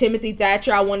versus Timothy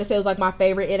Thatcher, I want to say it was like my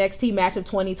favorite NXT match of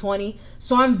 2020.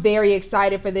 So I'm very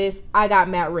excited for this. I got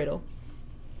Matt Riddle.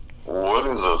 What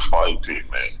is a Fight Pit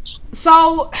match?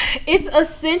 So it's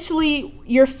essentially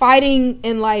you're fighting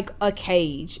in like a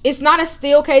cage. It's not a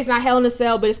steel cage, not Hell in a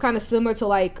Cell, but it's kind of similar to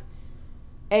like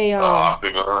a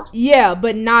octagon. Yeah,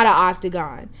 but not an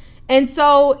octagon. And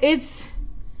so it's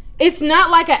not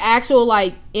like an actual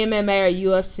like MMA or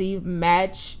UFC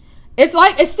match.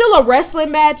 It's still a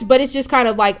wrestling match, but it's just kind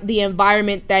of like the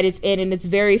environment that it's in, and it's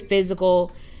very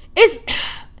physical.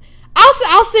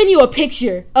 I'll send you a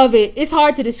picture of it. It's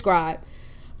hard to describe,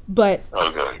 but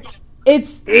okay. I'm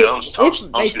still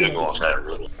going Matt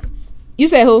Riddle. You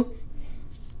said who?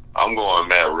 I'm going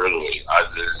Matt Riddle.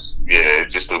 It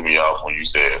just threw me off when you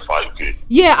said Fight Pit.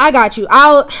 Yeah, I got you.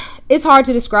 It's hard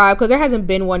to describe because there hasn't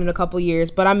been one in a couple years,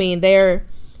 but I mean they're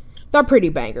pretty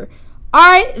banger. All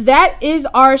right, that is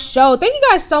our show. Thank you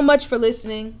guys so much for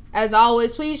listening. As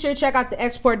always, please sure check out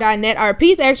theexport.net. I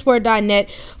repeat,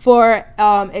 theexport.net for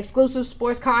exclusive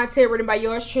sports content written by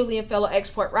yours truly and fellow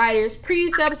export writers,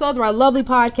 previous episodes of our lovely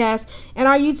podcast, and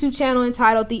our YouTube channel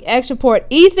entitled The X Report.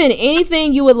 Ethan,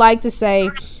 anything you would like to say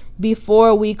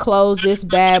before we close this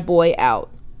bad boy out?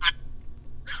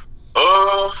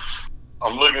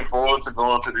 I'm looking forward to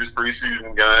going to this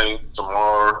preseason game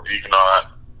tomorrow, even though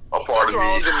a part of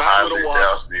me highly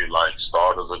doubts the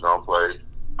starters are gonna play.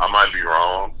 I might be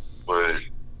wrong, but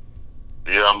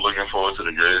yeah, I'm looking forward to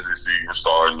the Grizzlies season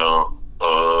starting up.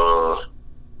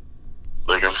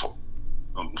 Looking for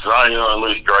Zion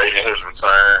looks great in his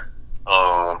return.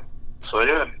 So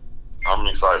yeah, I'm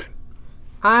excited.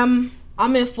 I'm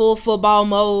in full football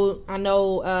mode. I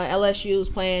know LSU is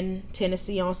playing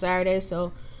Tennessee on Saturday,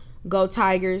 so go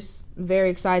Tigers. Very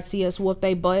excited to see us whoop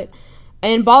they butt.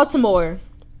 And Baltimore,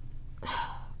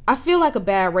 I feel like a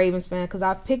bad Ravens fan because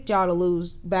I picked y'all to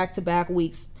lose back-to-back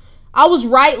weeks. I was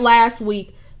right last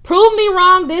week. Prove me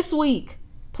wrong this week.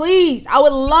 Please. I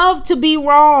would love to be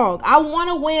wrong. I want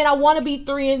to win. I want to be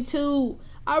 3-2.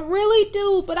 I really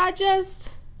do, but I just...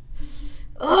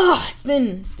 it's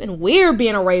been weird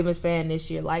being a Ravens fan this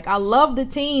year. Like, I love the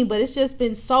team, but it's just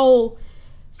been so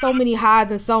many highs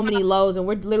and so many lows, and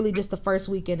we're literally just the first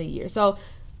week in the year. So,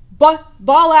 but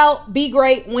ball out, be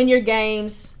great, win your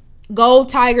games, go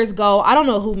Tigers, go. I don't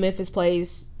know who Memphis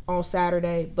plays on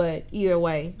Saturday, but either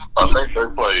way, I think they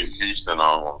play Houston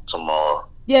on tomorrow.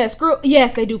 Yeah,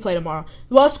 yes, they do play tomorrow.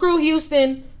 Well, screw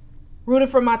Houston. Rooting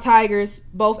for my Tigers,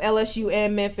 both LSU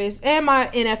and Memphis, and my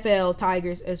NFL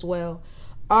Tigers as well.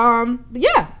 But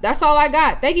yeah, that's all I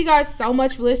got. Thank you guys so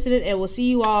much for listening, and we'll see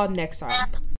you all next time.